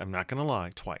died, I'm not going to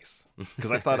lie, twice.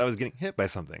 Because I thought I was getting hit by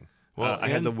something. Well, I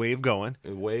had the wave going.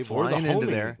 The wave flying or the homing.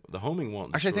 Into there. The homing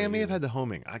won't. Actually, I think I may have had the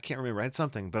homing. I can't remember. I had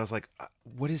something, but I was like,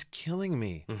 what is killing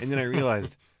me? And then I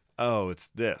realized, it's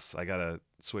this. I got to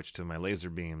switch to my laser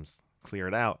beams, clear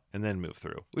it out, and then move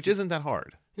through, which isn't that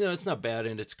hard. It's not bad,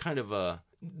 and it's kind of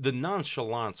the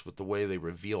nonchalance with the way they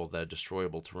reveal that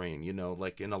destroyable terrain.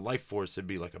 Like in a Life Force, it'd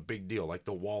be like a big deal, like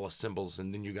the wall of symbols,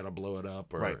 and then you got to blow it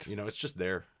up, or right. It's just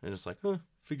there, and it's like,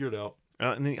 figure it out.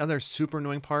 And the other super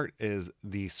annoying part is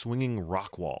the swinging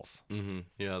rock walls. Mm-hmm.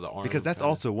 Yeah, the arm. Because that's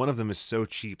also, one of them is so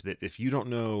cheap that if you don't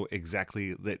know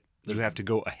exactly that you have to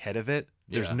go ahead of it,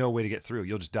 there's no way to get through.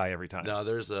 You'll just die every time. No,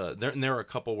 there are a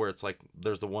couple where it's like,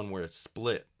 there's the one where it's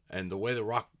split, and the way the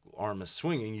rock arm is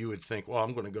swinging, you would think, well,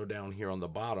 I'm going to go down here on the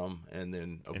bottom and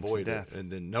then avoid it.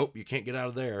 And then, nope, you can't get out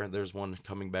of there. There's one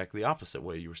coming back the opposite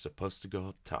way. You were supposed to go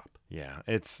up top. Yeah,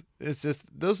 it's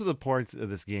just, those are the parts of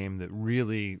this game that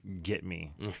really get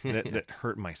me, that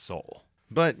hurt my soul.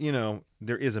 But,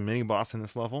 there is a mini boss in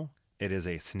this level. It is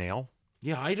a snail.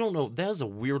 Yeah, I don't know. That is a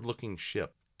weird looking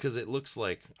ship. Because it looks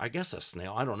like, I guess, a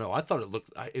snail. I don't know. I thought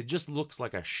it just looks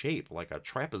like a shape, like a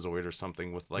trapezoid or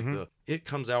something with like it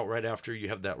comes out right after you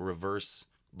have that reverse,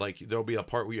 like there'll be a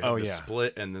part where you have the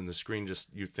split and then the screen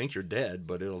you think you're dead,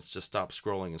 but it'll just stop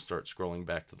scrolling and start scrolling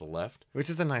back to the left. Which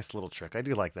is a nice little trick. I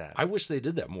do like that. I wish they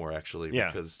did that more, actually.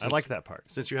 Yeah, because I like that part.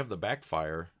 Since you have the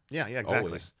backfire. Yeah, exactly.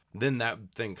 Always, then that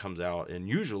thing comes out and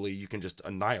usually you can just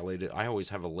annihilate it. I always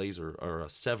have a laser or a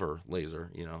sever laser,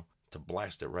 to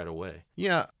blast it right away.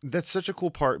 Yeah, that's such a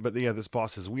cool part. But yeah, this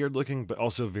boss is weird looking, but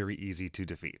also very easy to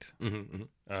defeat.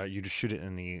 You just shoot it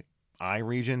in the eye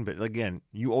region, but again,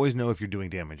 you always know if you're doing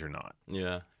damage or not.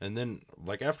 Yeah, and then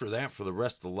like after that, for the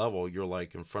rest of the level, you're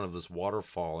like in front of this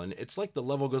waterfall, and it's like the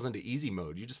level goes into easy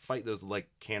mode. You just fight those like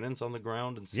cannons on the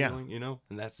ground and ceiling,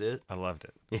 and that's it. I loved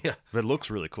it. Yeah, but it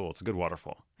looks really cool. It's a good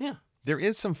waterfall. Yeah, there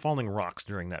is some falling rocks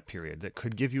during that period that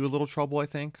could give you a little trouble, I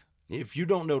think. If you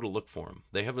don't know to look for them,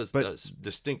 they have a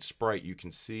distinct sprite you can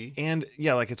see. And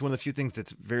yeah, like it's one of the few things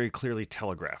that's very clearly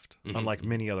telegraphed, unlike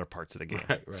many other parts of the game.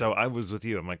 Right. So I was with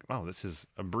you. I'm like, wow, this is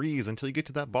a breeze until you get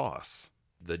to that boss.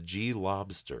 The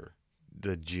G-Lobster.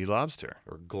 The G-Lobster.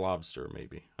 Or Globster,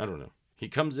 maybe. I don't know. He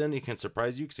comes in, he can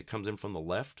surprise you because it comes in from the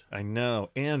left. I know.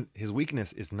 And his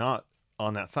weakness is not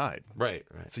on that side. Right.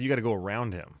 So you got to go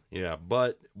around him. Yeah,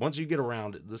 but once you get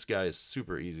around, this guy is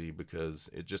super easy because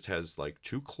it just has like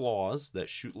 2 claws that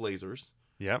shoot lasers.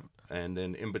 Yep. And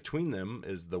then in between them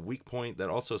is the weak point that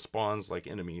also spawns like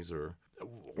enemies or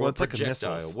it's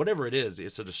projectile. Like a whatever it is,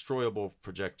 it's a destroyable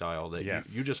projectile that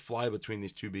you just fly between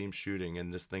these 2 beams shooting,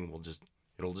 and this thing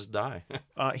it'll just die.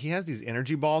 He has these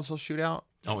energy balls he'll shoot out.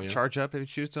 Oh, yeah. Charge up if he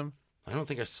shoots them. I don't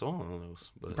think I saw one of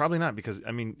those. But... Probably not, because,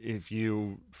 I mean, if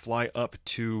you fly up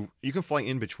to... You can fly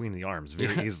in between the arms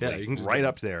very easily. You can right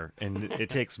up there, and it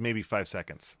takes maybe 5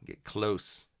 seconds. Get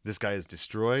close. This guy is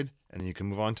destroyed, and you can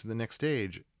move on to the next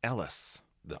stage, Ellis.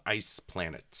 The ice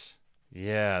planet.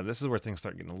 Yeah, this is where things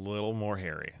start getting a little more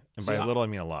hairy. And by little, I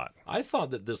mean a lot. I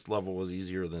thought that this level was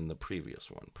easier than the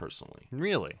previous one, personally.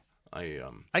 Really?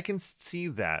 I can see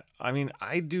that. I mean,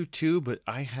 I do too, but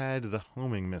I had the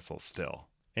homing missile still.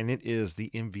 And it is the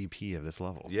MVP of this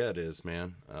level. Yeah, it is,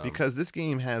 man. Because this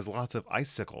game has lots of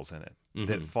icicles in it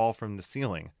that fall from the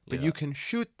ceiling. But you can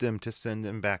shoot them to send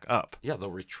them back up. Yeah, they'll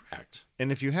retract.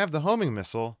 And if you have the homing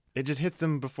missile, it just hits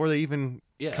them before they even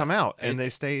come out. And they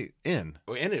stay in.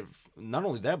 And it not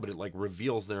only that, but it like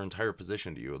reveals their entire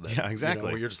position to you. That, yeah,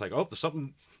 exactly. Where you're just like, oh, there's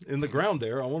something in the ground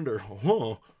there. I wonder.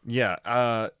 Oh. Yeah.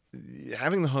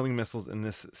 Having the homing missiles in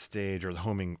this stage, or the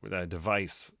homing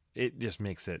device, it just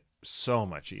makes it so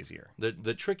much easier.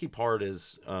 The tricky part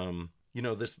is,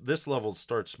 this level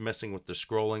starts messing with the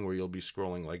scrolling, where you'll be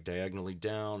scrolling like diagonally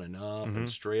down and up and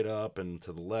straight up and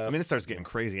to the left. I mean, it starts getting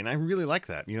crazy, and I really like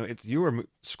that. You are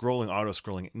scrolling,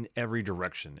 auto-scrolling in every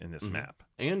direction in this map.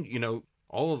 And,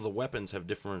 all of the weapons have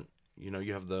different,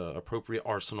 you have the appropriate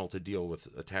arsenal to deal with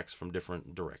attacks from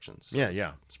different directions. So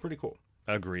yeah. It's pretty cool.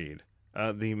 Agreed.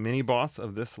 The mini-boss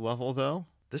of this level, though...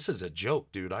 This is a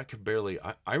joke, dude. I could barely...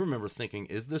 I remember thinking,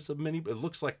 is this a mini... It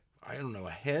looks like, I don't know,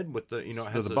 a head with the... It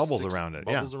has the bubbles around it.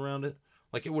 Bubbles around it.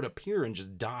 Like, it would appear and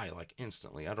just die, like,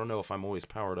 instantly. I don't know if I'm always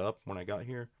powered up when I got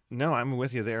here. No, I'm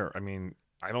with you there. I mean,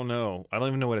 I don't know. I don't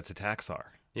even know what its attacks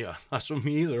are. Yeah, that's what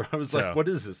me either. I was like, what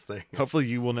is this thing? Hopefully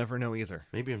you will never know either.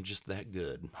 Maybe I'm just that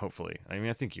good. Hopefully. I mean,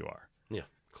 I think you are. Yeah,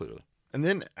 clearly. And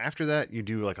then after that, you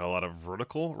do, like, a lot of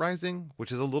vertical rising,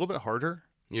 which is a little bit harder.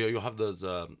 Yeah, you'll have those,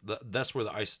 that's where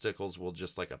the icicles will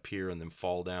just like appear and then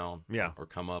fall down or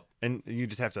come up. And you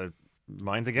just have to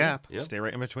mind the gap, stay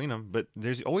right in between them. But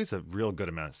there's always a real good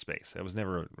amount of space. It was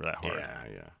never that hard.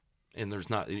 Yeah. And there's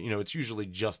not, it's usually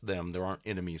just them. There aren't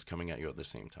enemies coming at you at the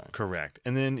same time. Correct.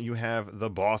 And then you have the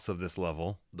boss of this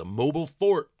level. The mobile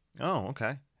fort. Oh,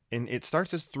 okay. And it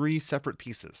starts as 3 separate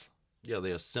pieces. Yeah,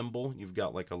 they assemble. You've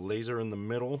got like a laser in the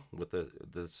middle with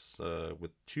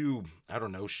with 2, I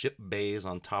don't know, ship bays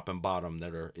on top and bottom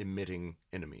that are emitting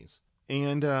enemies.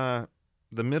 And the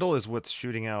middle is what's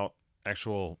shooting out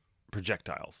actual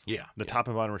projectiles. Yeah. The top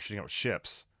and bottom are shooting out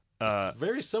ships. It's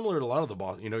very similar to a lot of the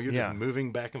boss. You're just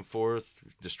moving back and forth,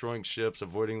 destroying ships,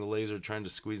 avoiding the laser, trying to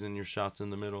squeeze in your shots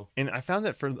in the middle. And I found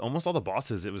that for almost all the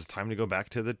bosses, it was time to go back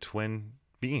to the twin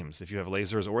beams. If you have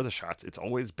lasers or the shots, it's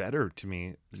always better to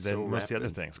me than most of the other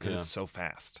things because it's so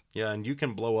fast. Yeah, and you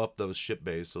can blow up those ship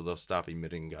bays so they'll stop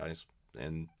emitting guys.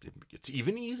 and it's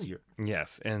even easier.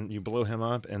 Yes, and you blow him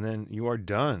up, and then you are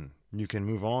done. You can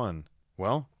move on.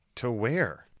 Well, to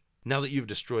where? Now that you've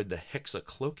destroyed the Hexa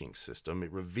cloaking system,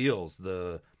 it reveals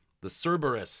the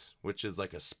Cerberus, which is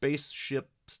like a spaceship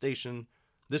station.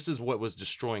 This is what was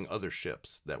destroying other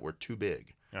ships that were too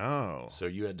big. Oh. So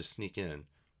you had to sneak in.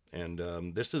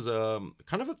 And this is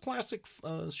kind of a classic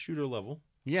shooter level.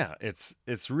 Yeah,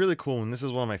 it's really cool, and this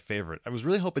is one of my favorite. I was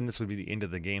really hoping this would be the end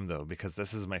of the game, though, because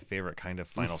this is my favorite kind of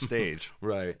final stage.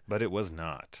 Right. But it was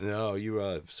not. No,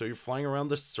 so you're flying around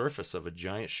the surface of a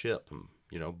giant ship, and,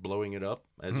 blowing it up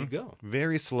as you go.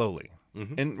 Very slowly.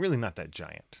 And really not that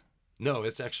giant. No,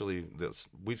 it's actually this.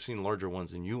 We've seen larger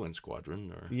ones in UN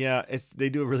Squadron. Yeah, they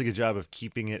do a really good job of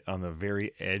keeping it on the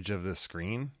very edge of the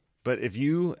screen. But if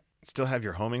you still have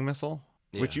your homing missile,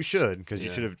 which you should, because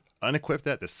you should have unequipped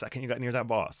that the second you got near that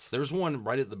boss. There's one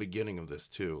right at the beginning of this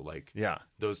too. Like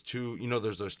those two.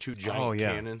 There's those two giant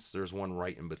cannons. There's one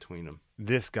right in between them.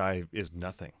 This guy is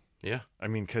nothing. Yeah, I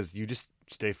mean, because you just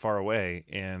stay far away,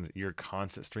 and your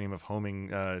constant stream of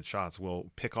homing shots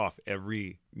will pick off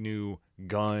every new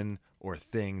gun or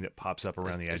thing that pops up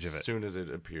around the edge of it. As soon as it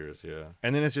appears, yeah.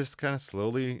 And then it's just kind of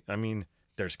slowly, I mean,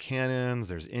 there's cannons,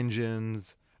 there's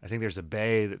engines. I think there's a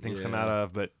bay that things come out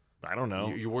of, but I don't know.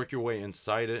 You work your way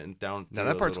inside it and down. Now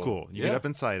that part's cool. You get up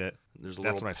inside it.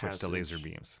 That's when I switched to laser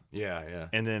beams. Yeah, yeah.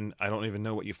 And then I don't even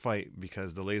know what you fight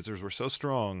because the lasers were so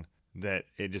strong that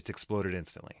it just exploded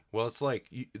instantly. Well, it's like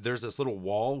there's this little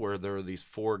wall where there are these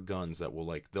 4 guns that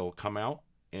they'll come out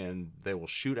and they will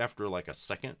shoot after like a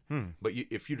second. But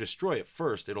if you destroy it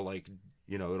first, it'll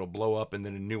it'll blow up and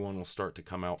then a new one will start to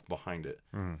come out behind it.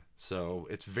 So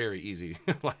it's very easy.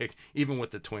 Like even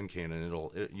with the twin cannon,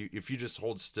 if you just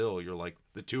hold still, you're like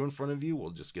the 2 in front of you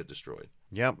will just get destroyed.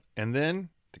 Yep. And then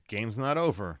the game's not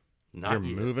over. You're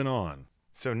moving on.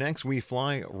 So next we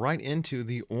fly right into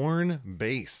the Orn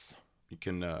base. You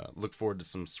can look forward to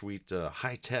some sweet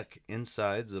high-tech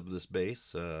insides of this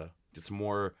base. Get some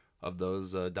more of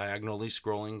those diagonally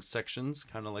scrolling sections,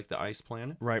 kind of like the Ice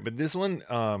Planet. Right, but this one,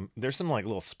 there's some like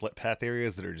little split path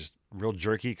areas that are just real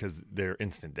jerky because they're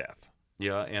instant death.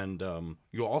 Yeah, and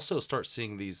you'll also start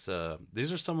seeing these.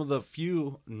 These are some of the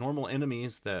few normal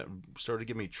enemies that started to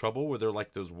give me trouble, where they're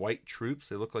like those white troops.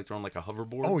 They look like they're on like a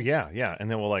hoverboard. Oh, yeah,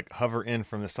 and then we'll like hover in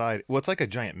from the side. Well, it's like a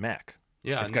giant mech.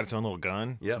 Yeah, it's got its own little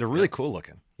gun. Yeah, they're really cool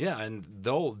looking. Yeah, and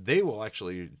they will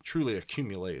actually truly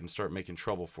accumulate and start making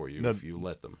trouble for you if you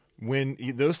let them. When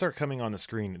those start coming on the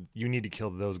screen, you need to kill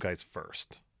those guys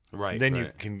first. Right. Then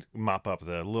you can mop up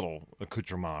the little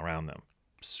accoutrement around them.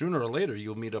 Sooner or later,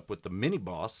 you'll meet up with the mini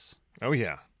boss. Oh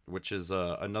yeah, which is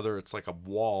another. It's like a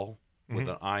wall with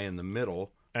an eye in the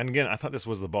middle. And again, I thought this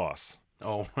was the boss.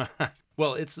 Oh.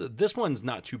 Well, this one's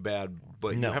not too bad,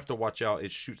 but you have to watch out. It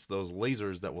shoots those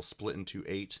lasers that will split into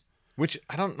 8. Which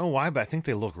I don't know why, but I think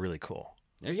they look really cool.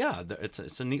 Yeah,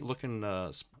 it's a neat looking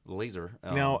laser.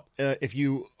 Now, if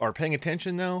you are paying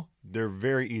attention, though, they're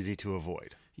very easy to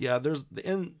avoid. Yeah,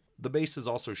 the base is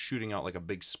also shooting out like a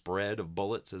big spread of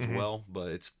bullets as well,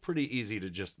 but it's pretty easy to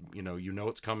just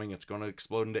it's coming. It's going to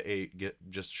explode into 8. Get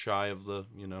just shy of the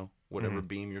whatever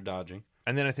beam you're dodging.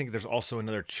 And then I think there's also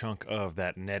another chunk of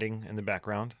that netting in the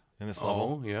background in this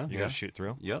level. Oh, yeah. You got to shoot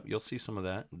through. Yep, you'll see some of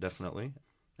that, definitely.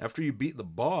 After you beat the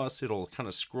boss, it'll kind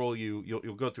of scroll you.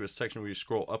 You'll go through a section where you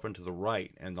scroll up and to the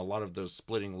right, and a lot of those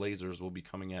splitting lasers will be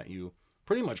coming at you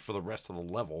pretty much for the rest of the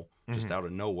level, just out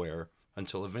of nowhere,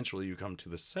 until eventually you come to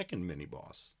the second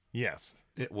mini-boss. Yes.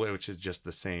 Which is just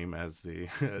the same as the...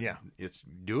 Yeah. It's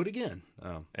do it again.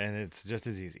 And it's just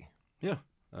as easy. Yeah.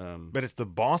 But it's the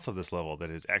boss of this level that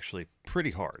is actually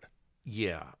pretty hard.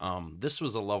 Yeah. This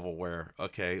was a level where,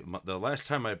 the last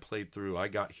time I played through, I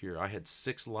got here, I had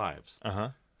 6 lives. Uh-huh.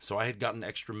 So I had gotten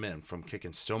extra men from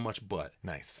kicking so much butt.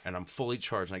 Nice. And I'm fully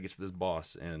charged, and I get to this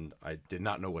boss, and I did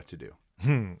not know what to do.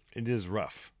 It is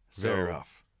rough. Very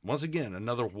rough. Once again,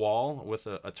 another wall with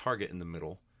a target in the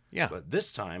middle. Yeah. But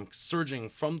this time, surging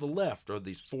from the left are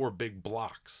these 4 big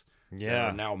blocks. Yeah. That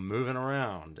are now moving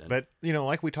around. But,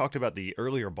 like we talked about the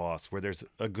earlier boss, where there's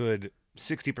a good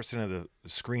 60% of the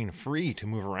screen free to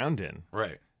move around in.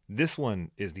 Right. This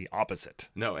one is the opposite.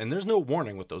 No, and there's no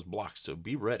warning with those blocks, so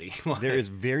be ready. There is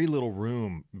very little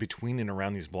room between and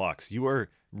around these blocks. You are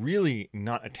really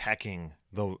not attacking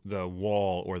the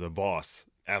wall or the boss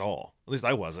at all. At least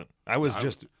I wasn't. I was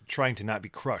just trying to not be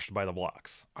crushed by the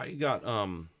blocks. I got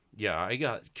I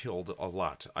got killed a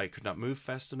lot. I could not move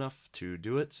fast enough to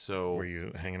do it, so... Were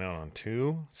you hanging out on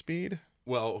 2 speed?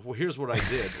 Well, here's what I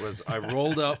did, was I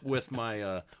rolled up with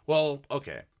my...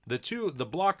 The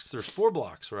blocks, there's 4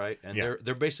 blocks, right? And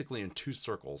they're basically in 2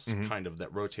 circles, kind of,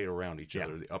 that rotate around each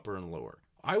other, the upper and lower.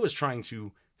 I was trying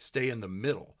to stay in the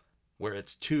middle where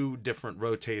it's 2 different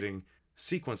rotating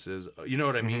sequences. You know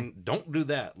what I mean? Don't do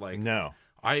that. Like, no.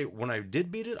 When I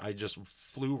did beat it, I just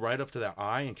flew right up to that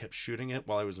eye and kept shooting it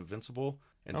while I was invincible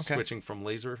and switching from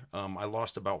laser. I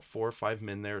lost about 4 or 5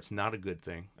 men there. It's not a good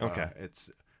thing. Okay.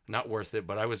 It's not worth it,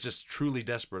 but I was just truly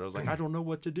desperate. I was like, I don't know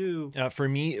what to do. For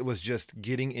me, it was just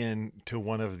getting into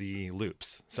one of the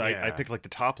loops. So I picked like the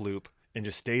top loop and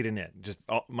just stayed in it.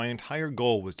 My entire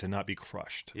goal was to not be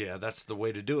crushed. Yeah, that's the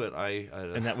way to do it.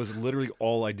 And that was literally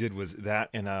all I did was that.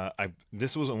 And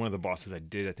this was one of the bosses I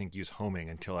did, I think, use homing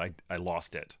until I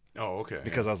lost it. Oh, okay.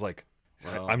 Because I was like,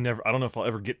 well, I don't know if I'll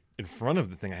ever get in front of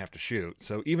the thing I have to shoot.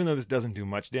 So even though this doesn't do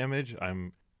much damage,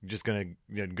 I'm just going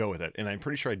to go with it. And I'm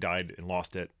pretty sure I died and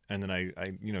lost it. And then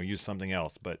I used something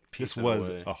else. But this was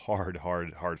a hard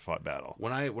fought battle.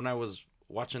 When I was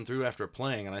watching through after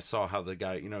playing and I saw how the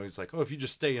guy, he's like, oh, if you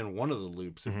just stay in one of the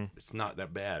loops, it's not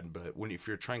that bad. But if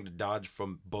you're trying to dodge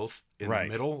from both in the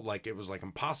middle, like it was like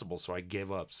impossible. So I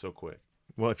gave up so quick.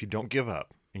 Well, if you don't give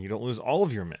up and you don't lose all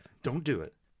of your men, don't do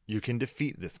it. You can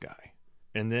defeat this guy.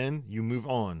 And then you move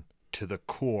on to the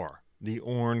core, the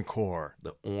Orn core.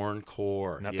 The Orn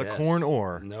core. Not the corn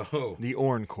ore. No. The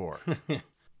Orn core.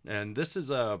 And this is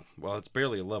it's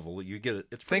barely a level. You get it.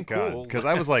 It's pretty cool. Thank God. Because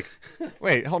I was like,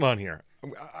 wait, hold on here.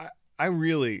 I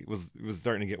really was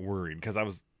starting to get worried because I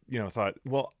was, thought,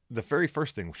 well, the very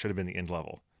first thing should have been the end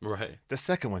level. Right. The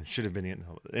second one should have been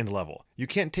the end level. You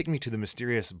can't take me to the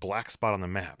mysterious black spot on the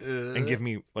map and give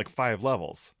me like 5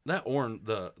 levels. That Orn,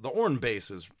 the Orn base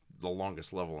is the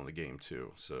longest level in the game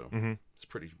too. So it's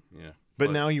pretty, yeah.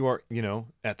 But now you are,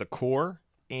 at the core.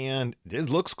 And it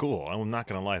looks cool. I'm not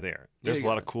going to lie there. There's a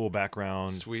lot of cool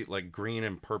background. Sweet, like green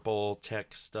and purple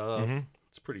tech stuff.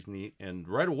 It's pretty neat. And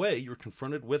right away, you're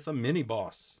confronted with a mini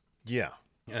boss. Yeah.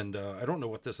 And I don't know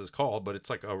what this is called, but it's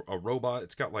like a robot.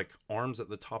 It's got like arms at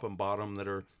the top and bottom that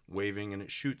are waving, and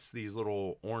it shoots these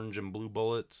little orange and blue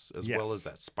bullets as well as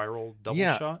that spiral double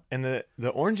shot. And the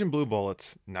orange and blue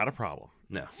bullets, not a problem.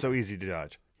 No. So easy to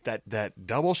dodge. That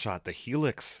double shot, the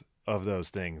helix of those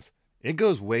things, it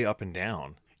goes way up and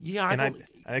down. Yeah,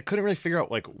 I couldn't really figure out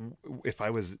like if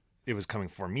it was coming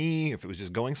for me, if it was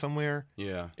just going somewhere.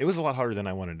 Yeah, it was a lot harder than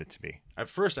I wanted it to be. At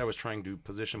first, I was trying to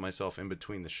position myself in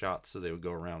between the shots so they would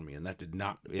go around me, and that did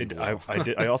not end well.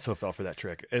 I also fell for that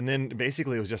trick, and then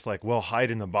basically it was just like, well, hide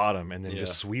in the bottom, and then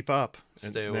just sweep up,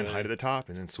 stay and away. then hide at the top,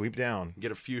 and then sweep down.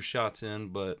 Get a few shots in,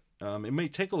 but it may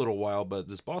take a little while. But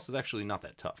this boss is actually not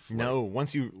that tough. No,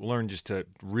 once you learn just to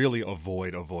really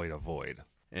avoid.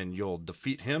 And you'll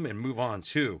defeat him and move on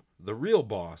to the real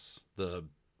boss, the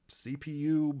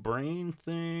CPU brain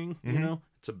thing.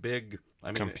 It's a big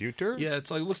computer.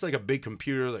 It looks like a big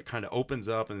computer that kind of opens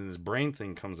up, and this brain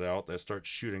thing comes out that starts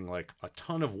shooting like a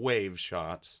ton of wave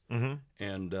shots.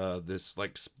 And this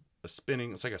like a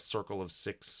spinning. It's like a circle of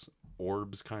 6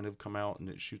 orbs kind of come out, and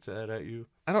it shoots that at you.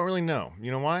 I don't really know.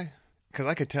 You know why? Because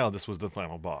I could tell this was the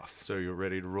final boss. So you're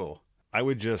ready to roll. I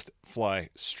would just fly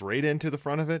straight into the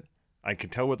front of it. I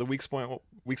could tell what the weak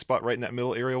spot right in that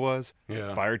middle area was.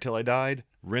 Yeah. Fire till I died.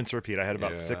 Rinse, repeat. I had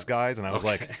about 6 guys, and I was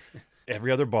like,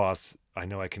 every other boss, I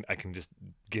know I can just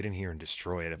get in here and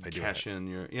destroy it if I do it. Cash in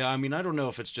your... Yeah, I mean, I don't know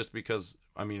if it's just because...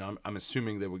 I mean, I'm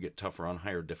assuming they would get tougher on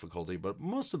higher difficulty, but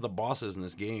most of the bosses in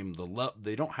this game,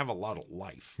 they don't have a lot of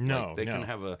life. No, they can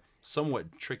have a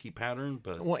somewhat tricky pattern,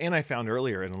 but... Well, and I found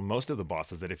earlier in most of the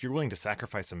bosses that if you're willing to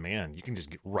sacrifice a man, you can just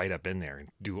get right up in there and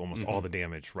do almost all the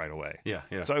damage right away. Yeah.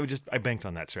 So I banked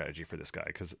on that strategy for this guy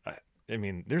because, I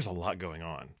mean, there's a lot going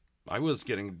on. I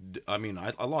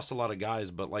lost a lot of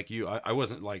guys, but like you, I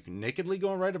wasn't like nakedly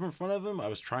going right up in front of him. I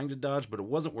was trying to dodge, but it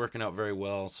wasn't working out very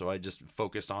well. So I just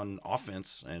focused on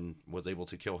offense and was able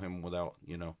to kill him without,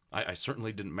 I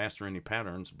certainly didn't master any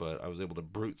patterns, but I was able to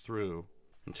brute through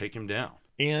and take him down.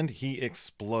 And he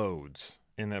explodes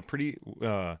in a pretty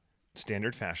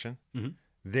standard fashion.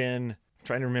 Then,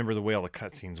 trying to remember the way all the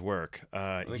cutscenes work,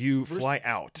 you fly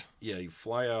out. Yeah, you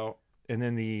fly out. And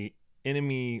then the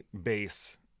enemy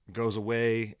base goes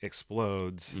away,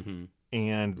 explodes,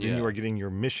 and then you are getting your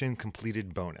mission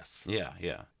completed bonus.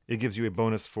 Yeah. It gives you a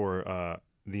bonus for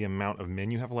the amount of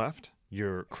men you have left,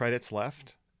 your credits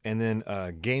left, and then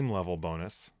a game level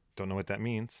bonus. Don't know what that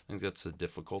means. I think that's a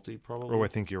difficulty, probably. Oh, I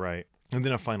think you're right. And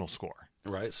then a final score.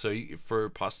 Right. So for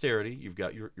posterity, you've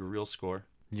got your real score.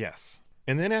 Yes.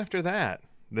 And then after that,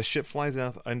 the ship flies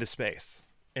out into space.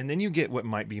 And then you get what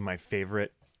might be my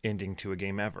favorite ending to a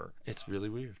game ever. It's really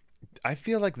weird. I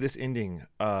feel like this ending,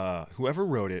 whoever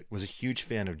wrote it was a huge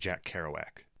fan of Jack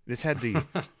Kerouac. This had the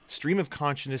stream of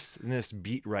consciousness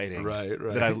beat writing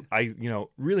that I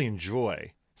really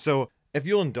enjoy. So if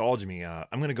you'll indulge me, I'm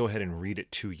going to go ahead and read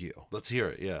it to you. Let's hear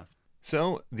it, yeah.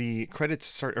 So the credits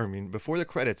start, before the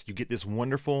credits, you get this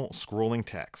wonderful scrolling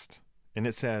text. And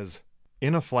it says,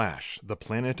 "In a flash, the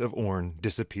planet of Orn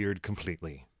disappeared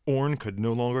completely. Orn could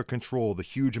no longer control the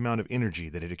huge amount of energy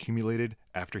that had accumulated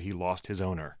after he lost his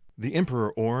owner. The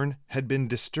Emperor Orn had been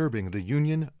disturbing the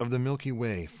union of the Milky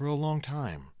Way for a long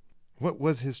time. What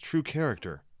was his true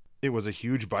character? It was a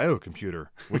huge biocomputer,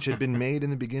 which had been made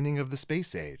in the beginning of the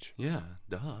space age. Yeah,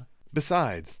 duh.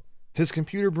 Besides, his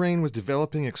computer brain was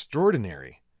developing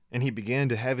extraordinary, and he began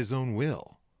to have his own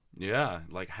will. Yeah,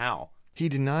 like how? He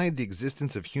denied the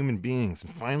existence of human beings,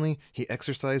 and finally, he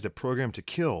exercised a program to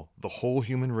kill the whole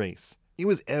human race. It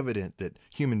was evident that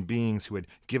human beings who had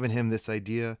given him this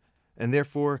idea, and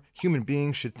therefore human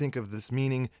beings should think of this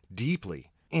meaning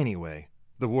deeply. Anyway,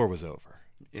 the war was over.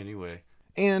 Anyway.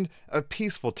 And a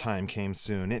peaceful time came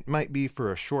soon. It might be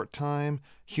for a short time.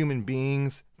 Human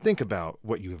beings, think about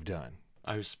what you have done."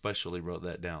 I especially wrote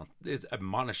that down. It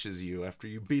admonishes you after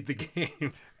you beat the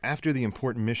game. After the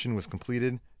important mission was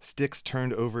completed, Styx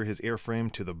turned over his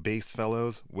airframe to the base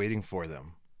fellows waiting for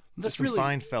them. That's some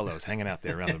fine fellows hanging out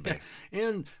there around the base.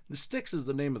 And the Styx is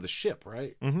the name of the ship,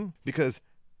 right? Mm-hmm. Because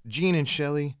Gene and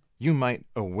Shelley, you might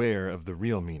aware of the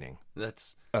real meaning.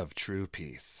 That's of true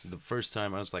peace. The first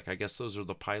time I was like, I guess those are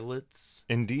the pilots.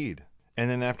 Indeed.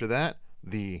 And then after that,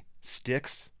 the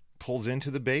Styx pulls into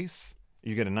the base.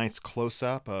 You get a nice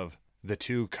close-up of the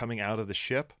two coming out of the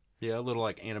ship. Yeah, a little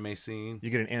like anime scene.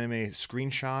 You get an anime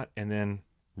screenshot and then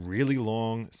really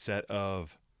long set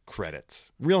of credits.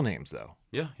 Real names, though.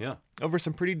 Yeah, yeah. Over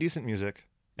some pretty decent music.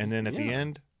 And then at the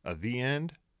end,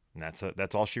 and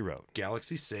that's all she wrote.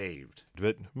 Galaxy saved.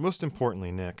 But most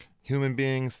importantly, Nick, human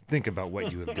beings, think about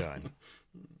what you have done.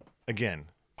 Again,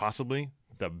 possibly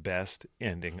the best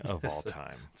ending of all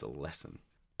time. It's a lesson.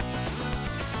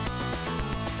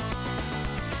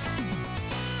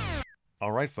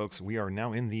 All right, folks, we are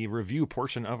now in the review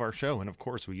portion of our show, and of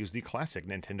course, we use the classic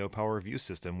Nintendo Power Review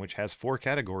system, which has 4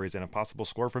 categories and a possible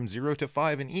score from 0 to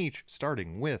 5 in each,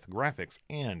 starting with graphics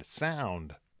and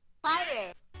sound.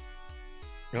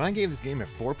 And I gave this game a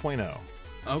 4.0.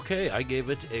 Okay, I gave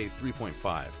it a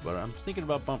 3.5, but I'm thinking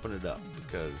about bumping it up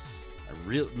because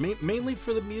mainly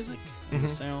for the music and the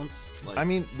sounds.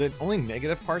 The only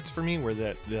negative parts for me were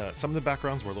that some of the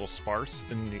backgrounds were a little sparse,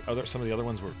 and some of the other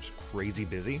ones were just crazy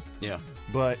busy. Yeah.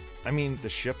 But the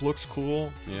ship looks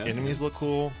cool. Yeah, enemies look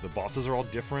cool. The bosses are all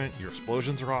different. Your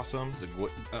explosions are awesome.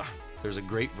 There's a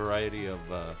great variety of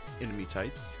enemy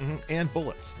types. And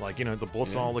bullets. The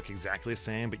bullets all look exactly the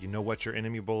same, but you know what your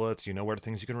enemy bullets, you know what are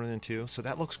things you can run into. So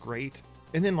that looks great.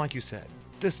 And then, like you said,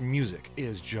 this music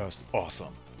is just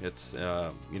awesome. It's,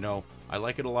 I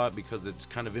like it a lot because it's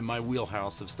kind of in my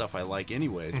wheelhouse of stuff I like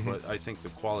anyways, but I think the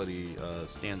quality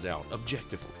stands out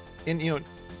objectively. And,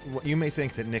 you may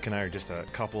think that Nick and I are just a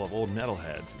couple of old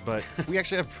metalheads, but we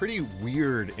actually have pretty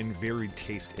weird and varied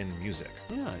taste in music.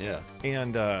 Yeah.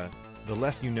 And the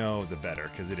less you know, the better,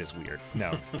 because it is weird.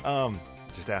 No,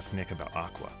 just ask Nick about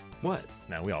Aqua. What?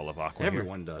 Now, we all love Aqua.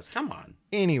 Everyone does. Come on.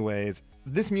 Anyways,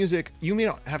 this music, you may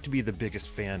not have to be the biggest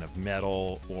fan of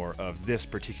metal or of this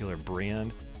particular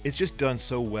brand. It's just done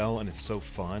so well and it's so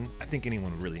fun. I think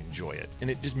anyone would really enjoy it. And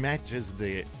it just matches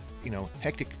the,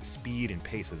 hectic speed and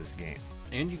pace of this game.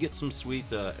 And you get some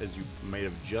sweet, as you may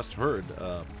have just heard,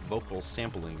 vocal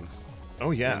samplings. Oh,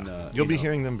 yeah. And, you'll be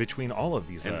hearing them between all of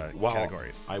these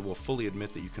categories. I will fully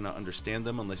admit that you cannot understand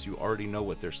them unless you already know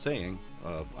what they're saying.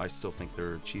 I still think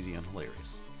they're cheesy and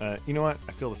hilarious. You know what?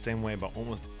 I feel the same way about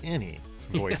almost any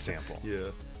voice sample. Yeah.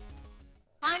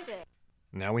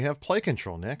 Now we have play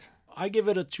control, Nick. I give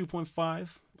it a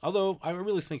 2.5. Although I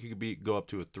really think it could go up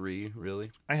to a 3,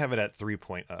 really. I have it at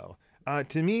 3.0.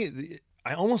 To me,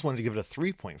 I almost wanted to give it a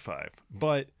 3.5,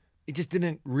 but it just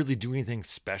didn't really do anything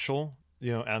special,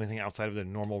 anything outside of the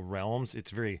normal realms.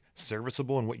 It's very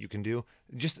serviceable in what you can do.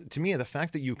 Just to me, the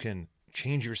fact that you can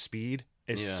change your speed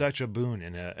is such a boon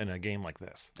in a game like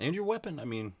this. And your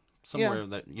weapon, somewhere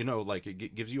that,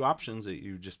 it gives you options that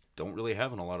you just don't really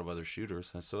have in a lot of other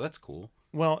shooters. So that's cool.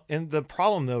 Well, and the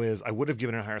problem, though, is I would have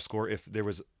given it a higher score if there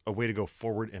was a way to go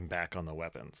forward and back on the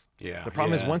weapons. Yeah. The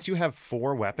problem is once you have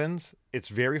 4 weapons, it's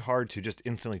very hard to just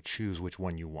instantly choose which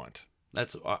one you want.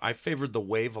 I favored the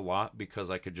wave a lot because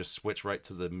I could just switch right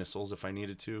to the missiles if I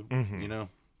needed to,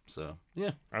 So,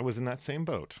 yeah. I was in that same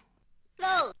boat.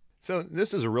 No. So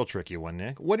this is a real tricky one,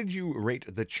 Nick. What did you rate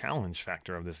the challenge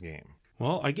factor of this game?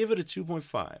 Well, I give it a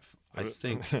 2.5. I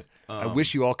think... I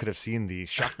wish you all could have seen the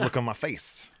shocked look on my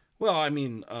face. Well,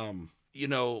 you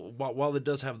know, while it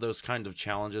does have those kind of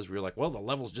challenges where you're like, well, the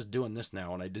level's just doing this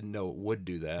now, and I didn't know it would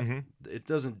do that. Mm-hmm. It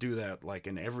doesn't do that like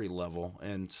in every level,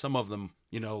 and some of them,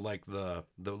 you know, like the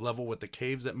level with the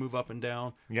caves that move up and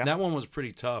down. Yeah, that one was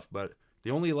pretty tough. But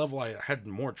the only level I had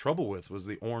more trouble with was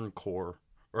the Orn core,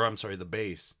 or I'm sorry, the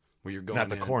base where you're going. Not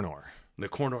the Cornor. The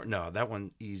Cornor, no, that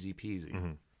one easy peasy.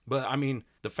 Mm-hmm. But I mean,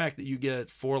 the fact that you get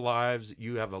 4 lives,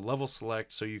 you have a level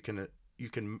select, so you can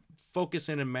focus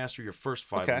in and master your first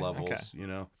 5 levels, you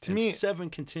know. To me,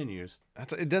 7 continues.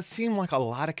 It does seem like a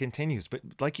lot of continues, but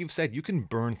like you've said, you can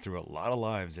burn through a lot of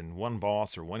lives in one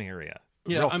boss or one area.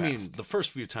 Yeah, I mean, the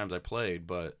first few times I played,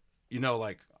 but, you know,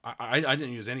 like, I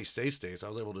didn't use any save states. I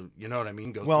was able to, you know what I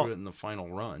mean, go through it in the final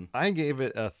run. I gave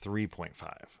it a 3.5.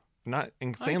 Not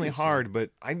insanely hard,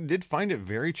 but I did find it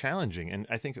very challenging. And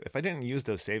I think if I didn't use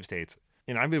those save states,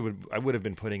 and I would have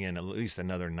been putting in at least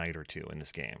another night or 2 in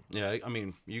this game. Yeah, I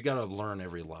mean, you got to learn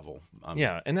every level.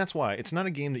 Yeah, and that's why it's not a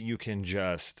game that you can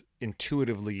just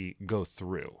intuitively go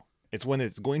through. It's when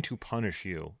it's going to punish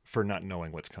you for not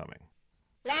knowing what's coming.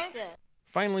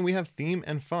 Finally, we have theme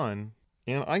and fun,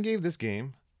 and I gave this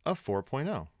game a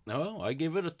 4.0. No, I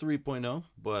gave it a 3.0,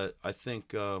 but I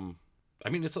think... I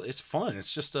mean, it's fun.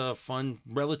 It's just a fun,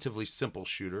 relatively simple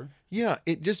shooter. Yeah,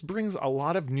 it just brings a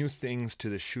lot of new things to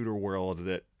the shooter world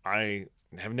that I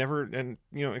have never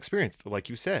experienced. Like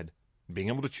you said, being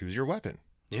able to choose your weapon.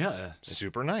 Yeah.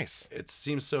 Super nice. It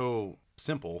seems so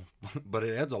simple, but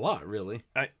it adds a lot, really.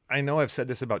 I know I've said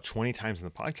this about 20 times in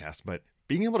the podcast, but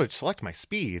being able to select my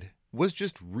speed was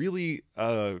just really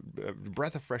a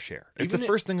breath of fresh air. It's the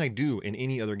first thing I do in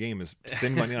any other game is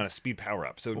spend money on a speed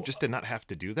power-up. So just to not have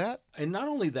to do that. And not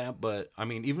only that, but I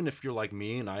mean, even if you're like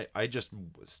me and I just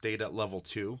stayed at level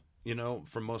 2, you know,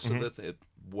 for most of it,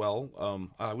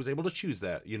 I was able to choose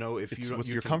that, you know, if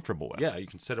you're comfortable with. Yeah, you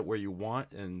can set it where you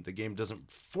want and the game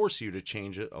doesn't force you to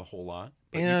change it a whole lot.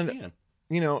 But and, you can.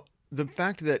 You know, the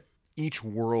fact that each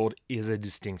world is a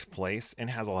distinct place and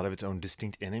has a lot of its own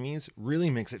distinct enemies really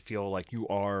makes it feel like you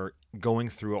are going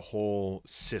through a whole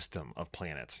system of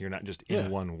planets. You're not just in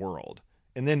one world.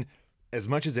 And then as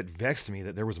much as it vexed me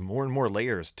that there was more and more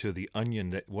layers to the onion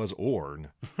that was Orn,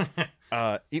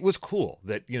 it was cool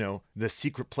that, you know, the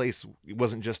secret place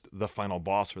wasn't just the final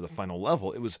boss or the final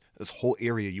level. It was this whole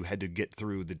area you had to get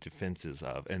through the defenses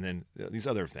of, and then these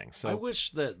other things. So I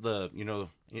wish that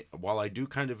while I do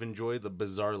kind of enjoy the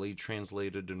bizarrely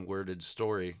translated and worded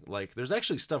story, like there's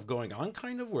actually stuff going on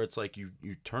kind of where it's like you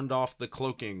turned off the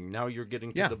cloaking. Now you're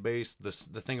getting to the base. The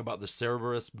thing about the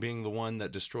Cerberus being the one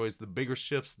that destroys the bigger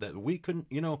ships that we couldn't,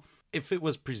 you know, if it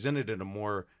was presented in a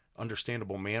more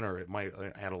understandable manner, it might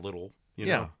add a little, you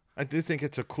know. I do think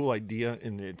it's a cool idea,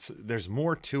 and there's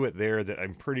more to it there that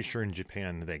I'm pretty sure in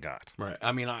Japan they got. Right.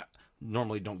 I mean, I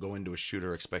normally don't go into a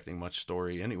shooter expecting much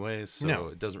story anyways, so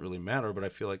it doesn't really matter, but I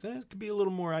feel like it could be a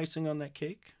little more icing on that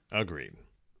cake. Agreed.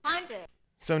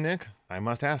 So, Nick, I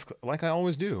must ask, like I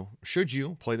always do, should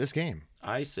you play this game?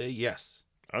 I say yes.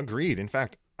 Agreed. In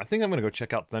fact, I think I'm going to go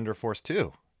check out Thunder Force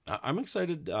 2. I'm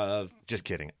excited. Just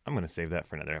kidding. I'm going to save that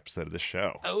for another episode of the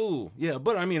show. Oh, yeah.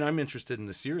 But I mean, I'm interested in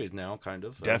the series now, kind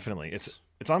of. Definitely. It's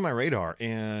on my radar.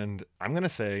 And I'm going to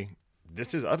say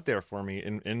this is up there for me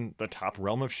in the top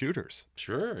realm of shooters.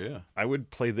 Sure, yeah. I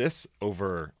would play this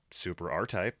over Super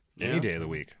R-Type any day of the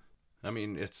week. I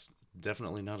mean, it's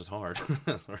definitely not as hard.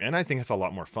 And I think it's a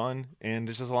lot more fun. And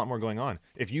there's just a lot more going on.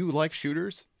 If you like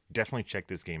shooters, definitely check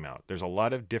this game out. There's a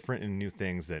lot of different and new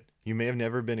things that you may have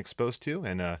never been exposed to,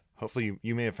 and hopefully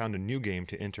you may have found a new game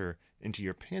to enter into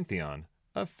your pantheon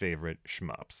of favorite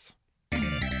shmups.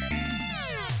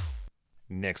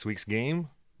 Next week's game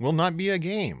will not be a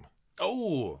game.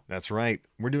 Oh! That's right.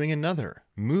 We're doing another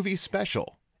movie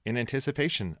special in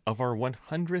anticipation of our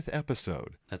 100th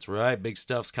episode. That's right. Big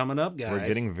stuff's coming up, guys. We're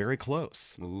getting very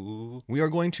close. Ooh. We are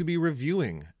going to be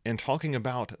reviewing and talking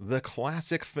about the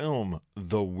classic film,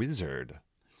 The Wizard.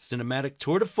 Cinematic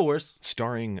tour de force.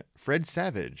 Starring Fred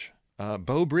Savage,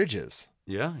 Beau Bridges.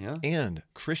 Yeah. And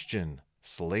Christian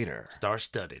Slater.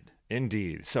 Star-studded.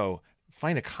 Indeed. So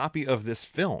find a copy of this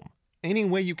film any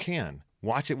way you can.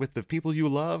 Watch it with the people you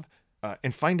love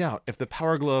and find out if the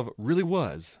Power Glove really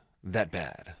was that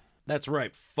bad. That's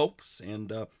right, folks.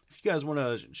 And if you guys want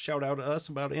to shout out to us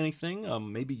about anything,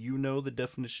 maybe you know the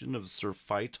definition of Sir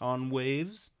Phaeton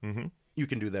waves. Mm-hmm. You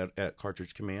can do that at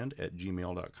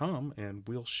cartridgecommand@gmail.com, and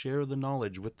we'll share the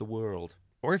knowledge with the world.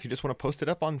 Or if you just want to post it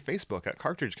up on Facebook at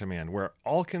Cartridge Command, where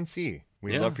all can see.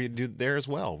 We'd love for you to do there as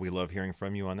well. We love hearing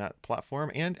from you on that platform,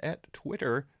 and at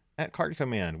Twitter at Cart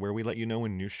Command, where we let you know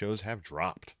when new shows have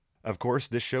dropped. Of course,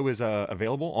 this show is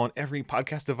available on every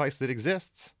podcast device that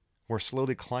exists. we're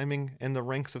slowly climbing in the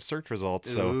ranks of search results.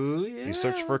 So you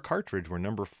search for a cartridge, we're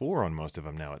number 4 on most of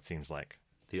them now, it seems like.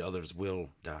 The others will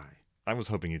die. I was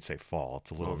hoping you'd say fall.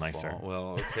 It's a little nicer. Fall.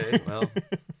 Well, okay. Well,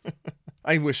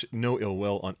 I wish no ill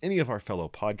will on any of our fellow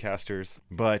podcasters,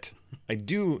 but I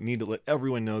do need to let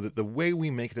everyone know that the way we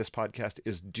make this podcast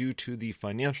is due to the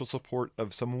financial support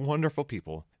of some wonderful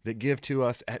people that give to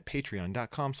us at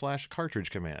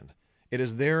patreon.com/cartridge command. It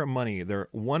is their money, their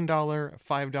 $1,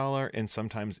 $5, and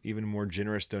sometimes even more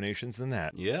generous donations than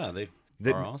that. Yeah, they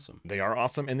are awesome. They are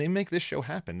awesome, and they make this show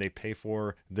happen. They pay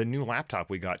for the new laptop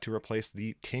we got to replace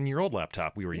the 10-year-old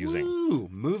laptop we were using. Ooh,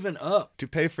 moving up. To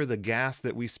pay for the gas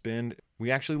that we spend. We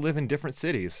actually live in different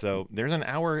cities, so there's an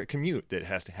hour commute that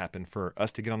has to happen for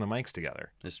us to get on the mics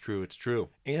together. It's true, it's true.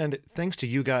 And thanks to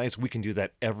you guys, we can do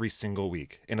that every single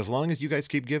week. And as long as you guys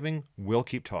keep giving, we'll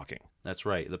keep talking. That's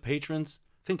right. The patrons,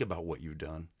 think about what you've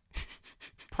done.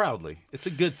 Proudly. It's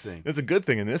a good thing. It's a good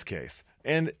thing in this case.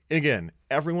 And again,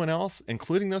 everyone else,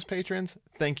 including those patrons,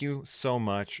 thank you so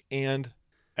much. And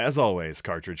as always,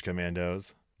 Cartridge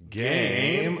Commandos,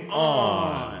 game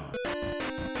on!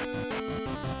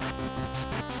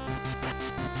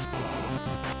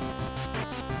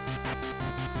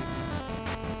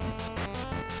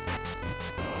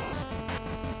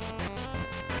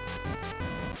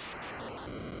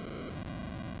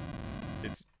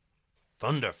 It's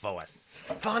Thunder Force.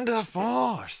 Thunder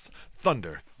Force.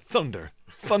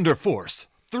 Thunder Force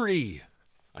 3.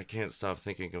 I can't stop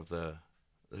thinking of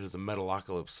there's a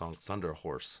Metalocalypse song, Thunder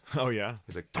Horse. Oh, yeah?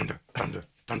 He's like, thunder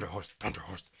horse.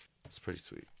 It's pretty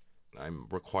sweet. I'm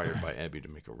required by Abby to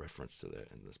make a reference to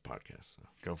that in this podcast. So.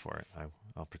 Go for it.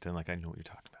 I'll pretend like I know what you're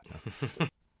talking about.